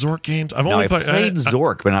 Dude, the Zork games. I've only played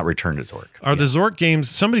Zork, but not Return to Zork. Are the Zork games?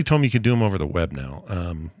 Somebody told me you could do them over the web now.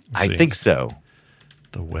 I think so.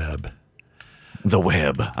 The web. I'm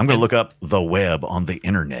going to look up the web on the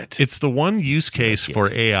internet. It's the one use case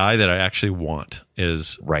for AI that I actually want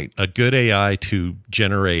is a good AI to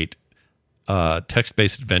generate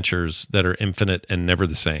text-based adventures that are infinite and never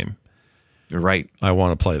the same. Right. I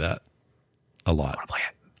want to play that a lot. I want to play it.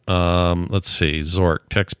 Let's see. Zork,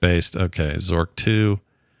 text-based. Okay. Zork 2.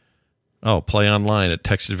 Oh, play online at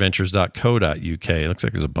textadventures.co.uk. Looks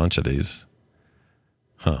like there's a bunch of these.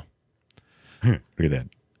 Huh. Look at that.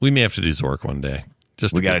 We may have to do Zork one day.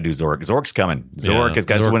 We got to do Zork. Zork's coming. Zork has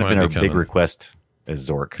been a big request as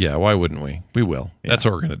Zork. Yeah, why wouldn't we? We will. Yeah. That's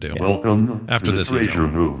what we're going to do. Welcome after to this. Treasure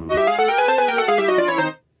Room.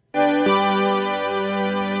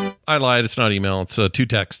 I lied. It's not email. It's 2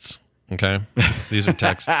 texts. Okay? These are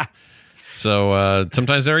texts. So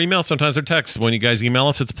sometimes they're email, sometimes they're text. When you guys email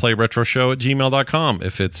us, it's playretroshow@gmail.com.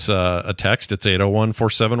 If it's a text, it's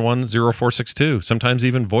 801-471-0462. Sometimes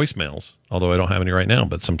even voicemails, although I don't have any right now,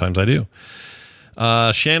 but sometimes I do.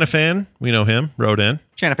 Shanafan, we know him, wrote in.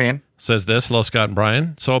 Shanafan. Says this, hello, Scott and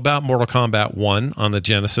Brian. So about Mortal Kombat 1 on the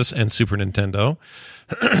Genesis and Super Nintendo.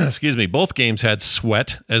 Excuse me, both games had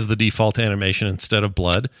sweat as the default animation instead of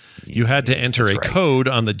blood. You had to enter a code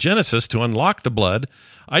on the Genesis to unlock the blood.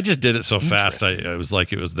 I just did it so fast, I was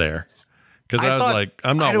like it was there. Because I was like,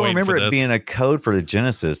 I'm not waiting for this. I don't remember it being a code for the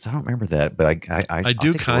Genesis. I don't remember that, but I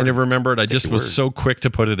do kind of remember it. I just was so quick to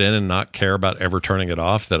put it in and not care about ever turning it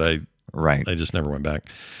off that I just never went back.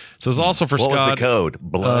 So it's also for Scott. What was the code?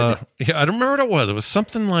 Blood? I don't remember what it was. It was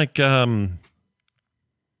something like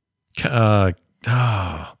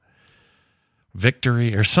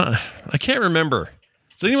victory or something. I can't remember.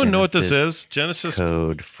 Does anyone know what this is? Genesis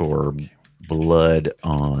code for blood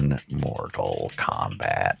on Mortal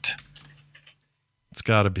Kombat. It's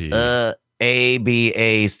got to be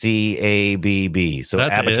ABACABB. So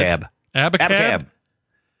that's Abacab. Abacab.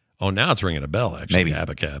 Oh, now it's ringing a bell. Actually, maybe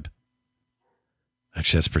Abacab.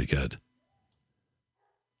 Actually, that's pretty good.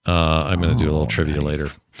 I'm going to do a little trivia later.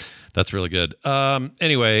 That's really good.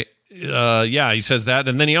 Anyway, he says that.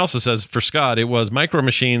 And then he also says for Scott, it was Micro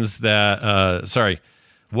Machines that,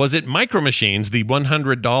 was it Micro Machines, the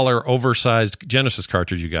 $100 oversized Genesis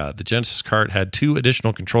cartridge you got? The Genesis cart had 2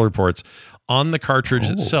 additional controller ports on the cartridge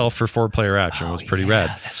itself for 4-player action. It was pretty rad.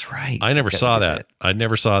 That's right. I never saw that. I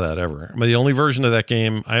never saw that ever. The only version of that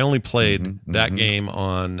game, I only played that game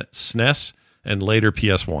on SNES and later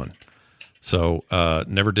PS1. So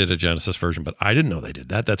never did a Genesis version, but I didn't know they did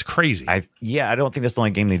that. That's crazy. I don't think that's the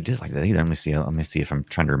only game they did like that either. Let me see if I'm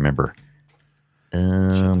trying to remember.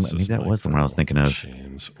 Maybe that was the one I was thinking of.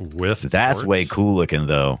 That's ports. Way cool looking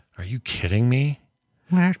though. Are you kidding me?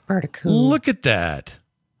 That's pretty cool. Look at that.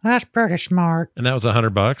 That's pretty smart. And that was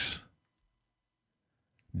 $100.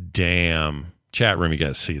 Damn. Chat room, you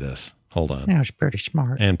guys see this. Hold on. That's pretty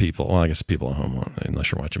smart. And people, well, I guess people at home won't,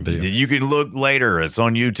 unless you're watching video. You can look later. It's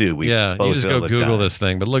on YouTube. You just go Google this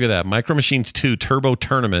thing. But look at that. Micro Machines 2 Turbo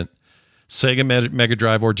Tournament. Sega Mega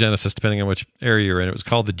Drive or Genesis, depending on which area you're in. It was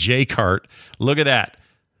called the J Cart. Look at that.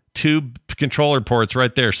 2 controller ports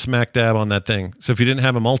right there, smack dab on that thing. So if you didn't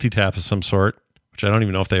have a multi-tap of some sort, which I don't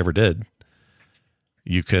even know if they ever did,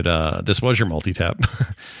 you could, this was your multi-tap.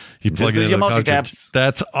 You plug it in the multi-taps.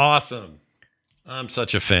 That's awesome. I'm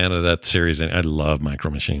such a fan of that series, and I love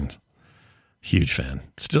Micro Machines. Huge fan.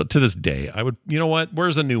 Still to this day, I would. You know what?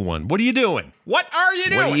 Where's a new one? What are you doing? What are you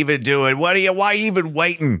doing? What are you even doing? Why are you even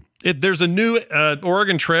waiting? There's a new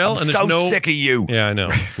Oregon Trail, and there's no sick of you. Yeah, I know.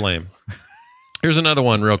 It's lame. Here's another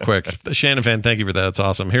one real quick. Shannon fan, thank you for that. That's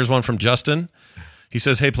awesome. Here's one from Justin. He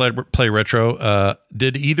says, "Hey, play retro.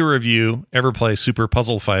 Did either of you ever play Super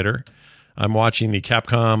Puzzle Fighter? I'm watching the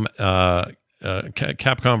Capcom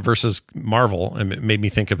versus Marvel, and it made me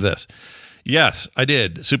think of this." Yes, I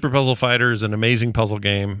did. Super Puzzle Fighter is an amazing puzzle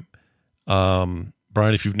game. Brian,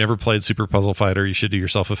 if you've never played Super Puzzle Fighter, you should do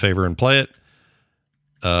yourself a favor and play it.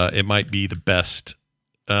 It might be the best.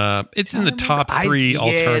 It's in the top 3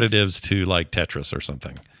 alternatives to like Tetris or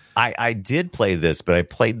something. I did play this, but I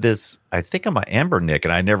played this, I think, on my Amber Nick,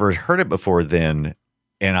 and I never heard it before then.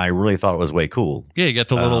 And I really thought it was way cool. Yeah, you got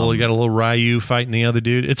the little, you got a little Ryu fighting the other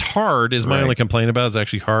dude. It's hard. Is my only complaint about it. It's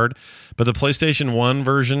actually hard. But the PlayStation 1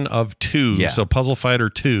 version of 2, so Puzzle Fighter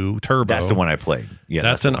 2 Turbo. That's the one I played. Yeah,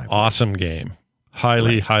 that's an awesome game.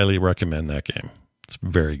 Highly recommend that game. It's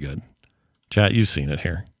very good. Chat, you've seen it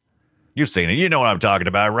here. You've seen it. You know what I'm talking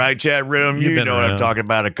about, right, chat room? You know what I'm talking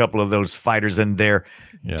about. A couple of those fighters in there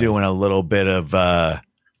doing a little bit of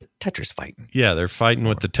Tetris fighting. Yeah, they're fighting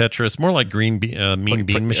with the Tetris. More like Mean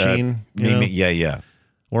Bean Machine. Yeah.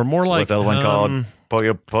 Or more like... What's the other one called?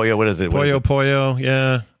 Puyo, what is it? Puyo,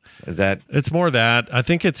 yeah. Is that... It's more that. I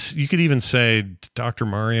think it's... You could even say Dr.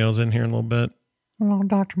 Mario's in here a little bit. Oh,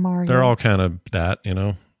 Dr. Mario. They're all kind of that, you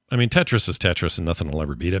know? I mean, Tetris is Tetris and nothing will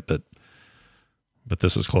ever beat it, but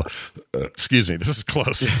this is close. Excuse me, this is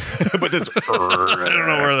close. But this... I don't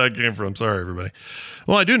know where that came from. Sorry, everybody.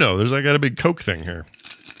 Well, I do know. I got a big Coke thing here.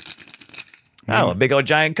 Oh, a big old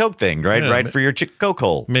giant Coke thing, right? Right for your Coke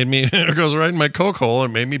hole. Made me, it goes right in my Coke hole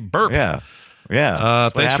and made me burp. Yeah.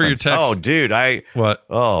 Thanks for your text. Oh, dude, what?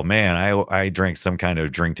 Oh man, I drank some kind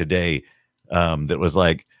of drink today that was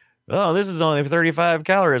like, oh, this is only 35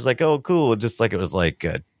 calories. Like, oh, cool. Just like it was like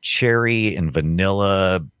cherry and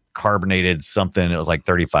vanilla carbonated something. It was like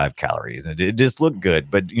 35 calories. And it just looked good,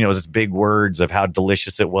 but it was just big words of how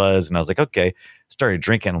delicious it was. And I was like, okay. Started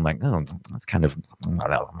drinking. I'm like, oh, that's kind of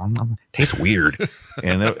tastes weird.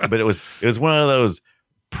 But it was one of those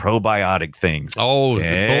probiotic things. Oh,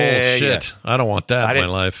 bullshit! I don't want that in my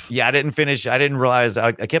life. Yeah, I didn't finish. I didn't realize.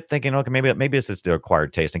 I kept thinking, okay, maybe this is the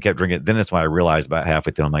acquired taste. And kept drinking it. Then that's why I realized about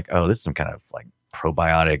halfway through, I'm like, oh, this is some kind of like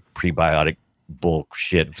probiotic, prebiotic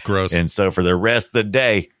bullshit. It's gross. And so for the rest of the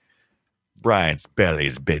day, Brian's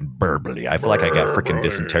belly's been burbly. I feel like I got freaking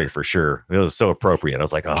dysentery for sure. It was so appropriate. I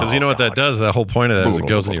was like, oh. Because you know what that does? The whole point of that is it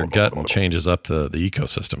goes in your gut and changes up the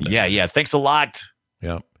ecosystem. Yeah. Thanks a lot.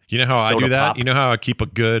 Yeah. You know how I do that? You know how I keep a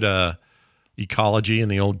good ecology in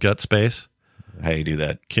the old gut space? How you do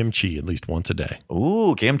that? Kimchi at least once a day.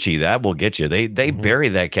 Ooh, kimchi. That will get you. They bury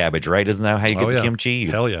that cabbage, right? Isn't that how you get the kimchi?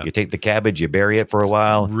 Hell yeah. You take the cabbage, you bury it for a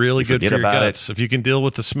while. Really good for your guts. If you can deal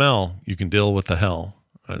with the smell, you can deal with the hell.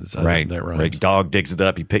 Right. That rhymes. Right. Dog digs it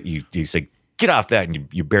up. You say, get off that, and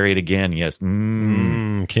you bury it again. Yes.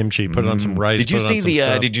 Kimchi. Put it on some rice. Did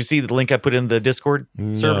you see the link I put in the Discord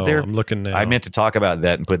server there? I'm looking now. I meant to talk about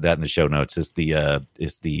that and put that in the show notes. They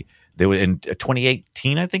were in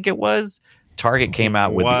 2018, I think it was. Target came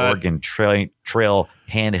out with the Oregon Trail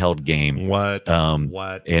handheld game. What?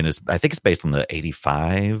 And I think it's based on the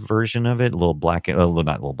 85 version of it. A little black, not a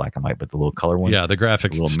little black and white, but the little color one. Yeah, the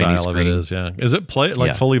graphic style of it is. Yeah, is it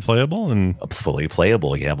fully playable and fully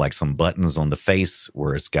playable? You have like some buttons on the face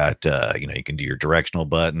where it's got you can do your directional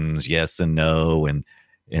buttons, yes and no, and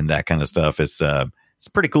that kind of stuff. It's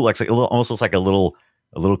pretty cool. Like almost looks like a little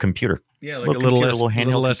computer. Yeah, like a little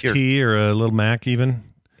handheld ST or a little Mac even.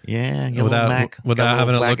 Yeah, without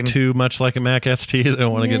having it look too much like a Mac ST. I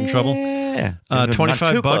don't want to get in trouble. Yeah,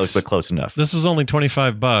 $25, close, but close enough. This was only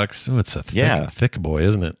 $25. Oh, it's a thick boy,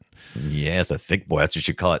 isn't it? Yeah, it's a thick boy. That's what you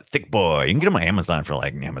should call it, thick boy. You can get them on Amazon for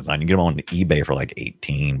like Amazon. You can get them on eBay for like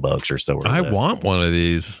 $18 or so. I want one of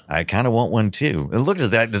these. I kind of want one too. It looks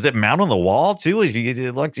does it mount on the wall too?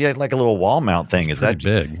 It looks like a little wall mount thing. Is that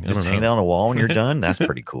big? Just hang that on a wall when you're done? That's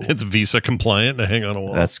pretty cool. It's Visa compliant to hang on a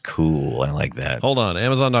wall. That's cool. I like that. Hold on,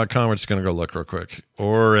 Amazon.com. We're just gonna go look real quick.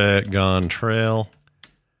 Oregon Trail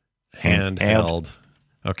handheld.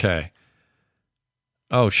 Okay.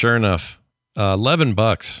 Oh, sure enough.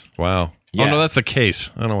 $11. Wow. Yeah. Oh no, that's the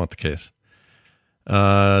case. I don't want the case.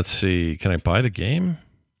 Let's see. Can I buy the game?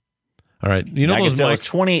 All right. You know, it was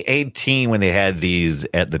 2018 when they had these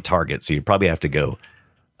at the Target, so you probably have to go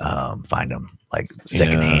find them like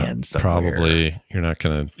secondhand. Probably. You're not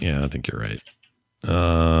going to. Yeah, I think you're right.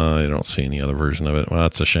 I don't see any other version of it. Well,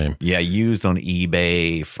 that's a shame. Yeah, used on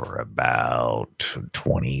eBay for about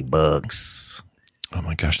 $20. Oh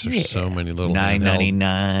my gosh, there's so many little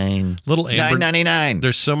 $9.99. Little Amber, $9.99.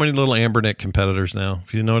 There's so many little Ambernet competitors now.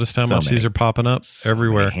 Have you noticed how much these are popping up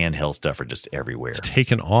everywhere? Handheld stuff are just everywhere. It's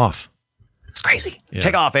taken off. It's crazy. Yeah.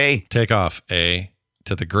 Take off, eh? Take off, eh?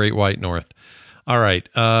 To the great white north. All right.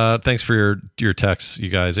 Thanks for your texts, you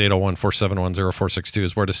guys. 801-471-0462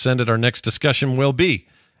 is where to send it. Our next discussion will be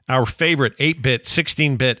our favorite 8-bit,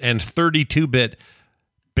 16-bit, and 32-bit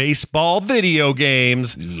baseball video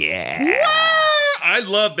games. Yeah. I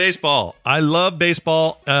love baseball. I love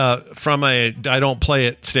baseball from a I don't play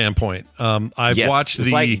it standpoint. I've watched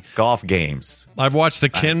like golf games. I've watched the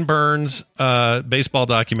Ken Burns baseball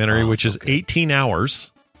documentary, which is 18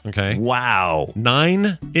 hours. Okay. Wow.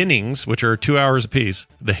 9 innings, which are 2 hours apiece.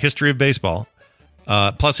 The history of baseball.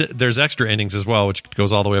 Plus, there's extra innings as well, which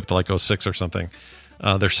goes all the way up to like 06 or something.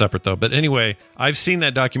 They're separate though. But anyway, I've seen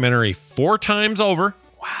that documentary 4 times over.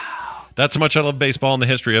 Wow. That's how much I love baseball and the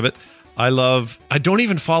history of it. I don't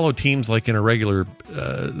even follow teams like in a regular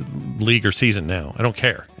league or season now. I don't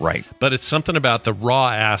care. Right. But it's something about the raw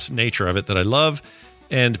ass nature of it that I love.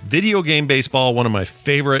 And video game baseball, one of my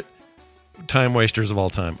favorite time wasters of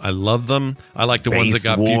all time. I love them. I like the ones that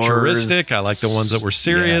got futuristic. I like the ones that were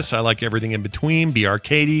serious. I like everything in between. Be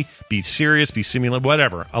arcadey, be serious, be simulated,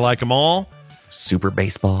 whatever. I like them all. Super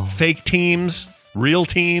baseball. Fake teams, real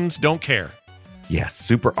teams, don't care. Yeah,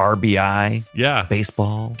 Super RBI. Yeah.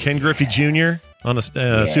 Baseball. Ken Griffey Jr. on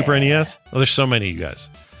the Super NES. Oh, there's so many, you guys.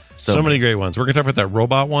 So many great ones. We're going to talk about that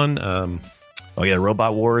robot one.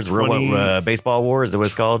 Robot Wars, Baseball Wars, is that what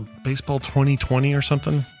it's called? Baseball 2020 or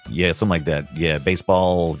something? Yeah, something like that. Yeah,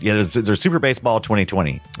 baseball. Yeah, there's Super Baseball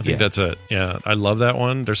 2020. I think that's it. Yeah, I love that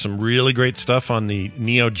one. There's some really great stuff on the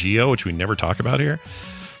Neo Geo, which we never talk about here.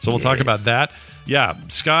 So we'll talk about that. Yeah,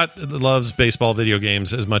 Scott loves baseball video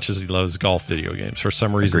games as much as he loves golf video games. For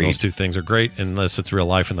some reason, those two things are great, unless it's real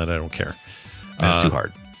life, and then I don't care. That's too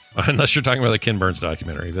hard. Unless you're talking about the Ken Burns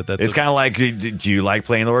documentary. But it's kind of like, do you like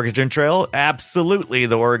playing the Oregon Trail? Absolutely.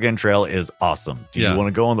 The Oregon Trail is awesome. Do you want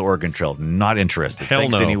to go on the Oregon Trail? Not interested. Hell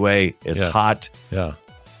Thanks no. Anyway, it's hot. Yeah.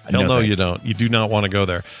 Hell no, you don't. You do not want to go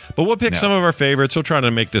there. But we'll pick some of our favorites. We'll try to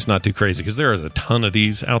make this not too crazy because there is a ton of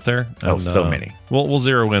these out there. So many. We'll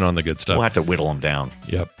zero in on the good stuff. We'll have to whittle them down.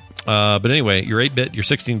 Yep. But anyway, your 8-bit, your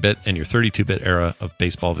 16-bit, and your 32-bit era of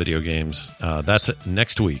baseball video games. That's it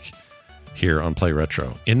next week here on Play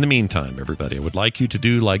Retro. In the meantime, everybody, I would like you to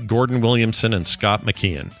do like Gordon Williamson and Scott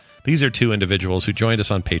McKeon. These are two individuals who joined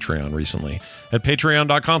us on Patreon recently at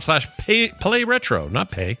patreon.com/playretro.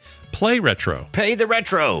 Not pay, Play Retro. Pay the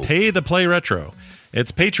retro. Pay the Play Retro.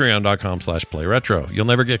 It's patreon.com/playretro. You'll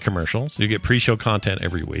never get commercials. You get pre-show content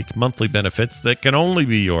every week, monthly benefits that can only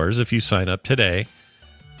be yours if you sign up today.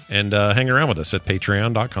 And hang around with us at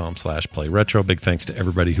patreon.com/playretro. Big thanks to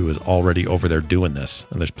everybody who is already over there doing this.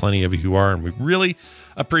 And there's plenty of you who are, and we really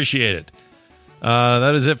appreciate it.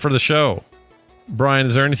 That is it for the show. Brian,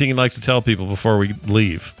 is there anything you'd like to tell people before we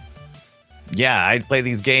leave? Yeah, I play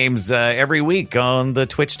these games every week on the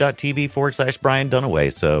twitch.tv/Brian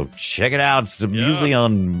Dunaway. So check it out. It's usually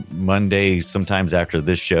on Monday, sometimes after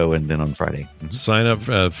this show, and then on Friday. Sign up,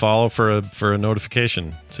 follow for a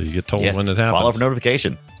notification so you get told when it happens. Follow for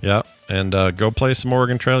notification. Yeah, and go play some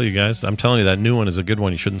Oregon Trail, you guys. I'm telling you, that new one is a good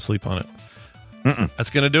one. You shouldn't sleep on it. That's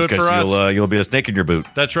going to do it for us. You'll be a snake in your boot.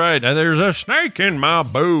 That's right. And there's a snake in my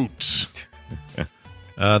boots.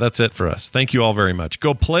 That's it for us. Thank you all very much.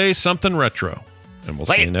 Go play something retro, and we'll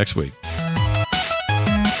see you next week.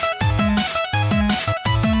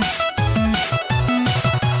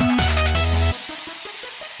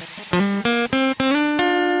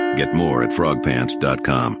 Get more at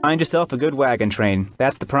frogpants.com. Find yourself a good wagon train.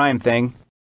 That's the prime thing.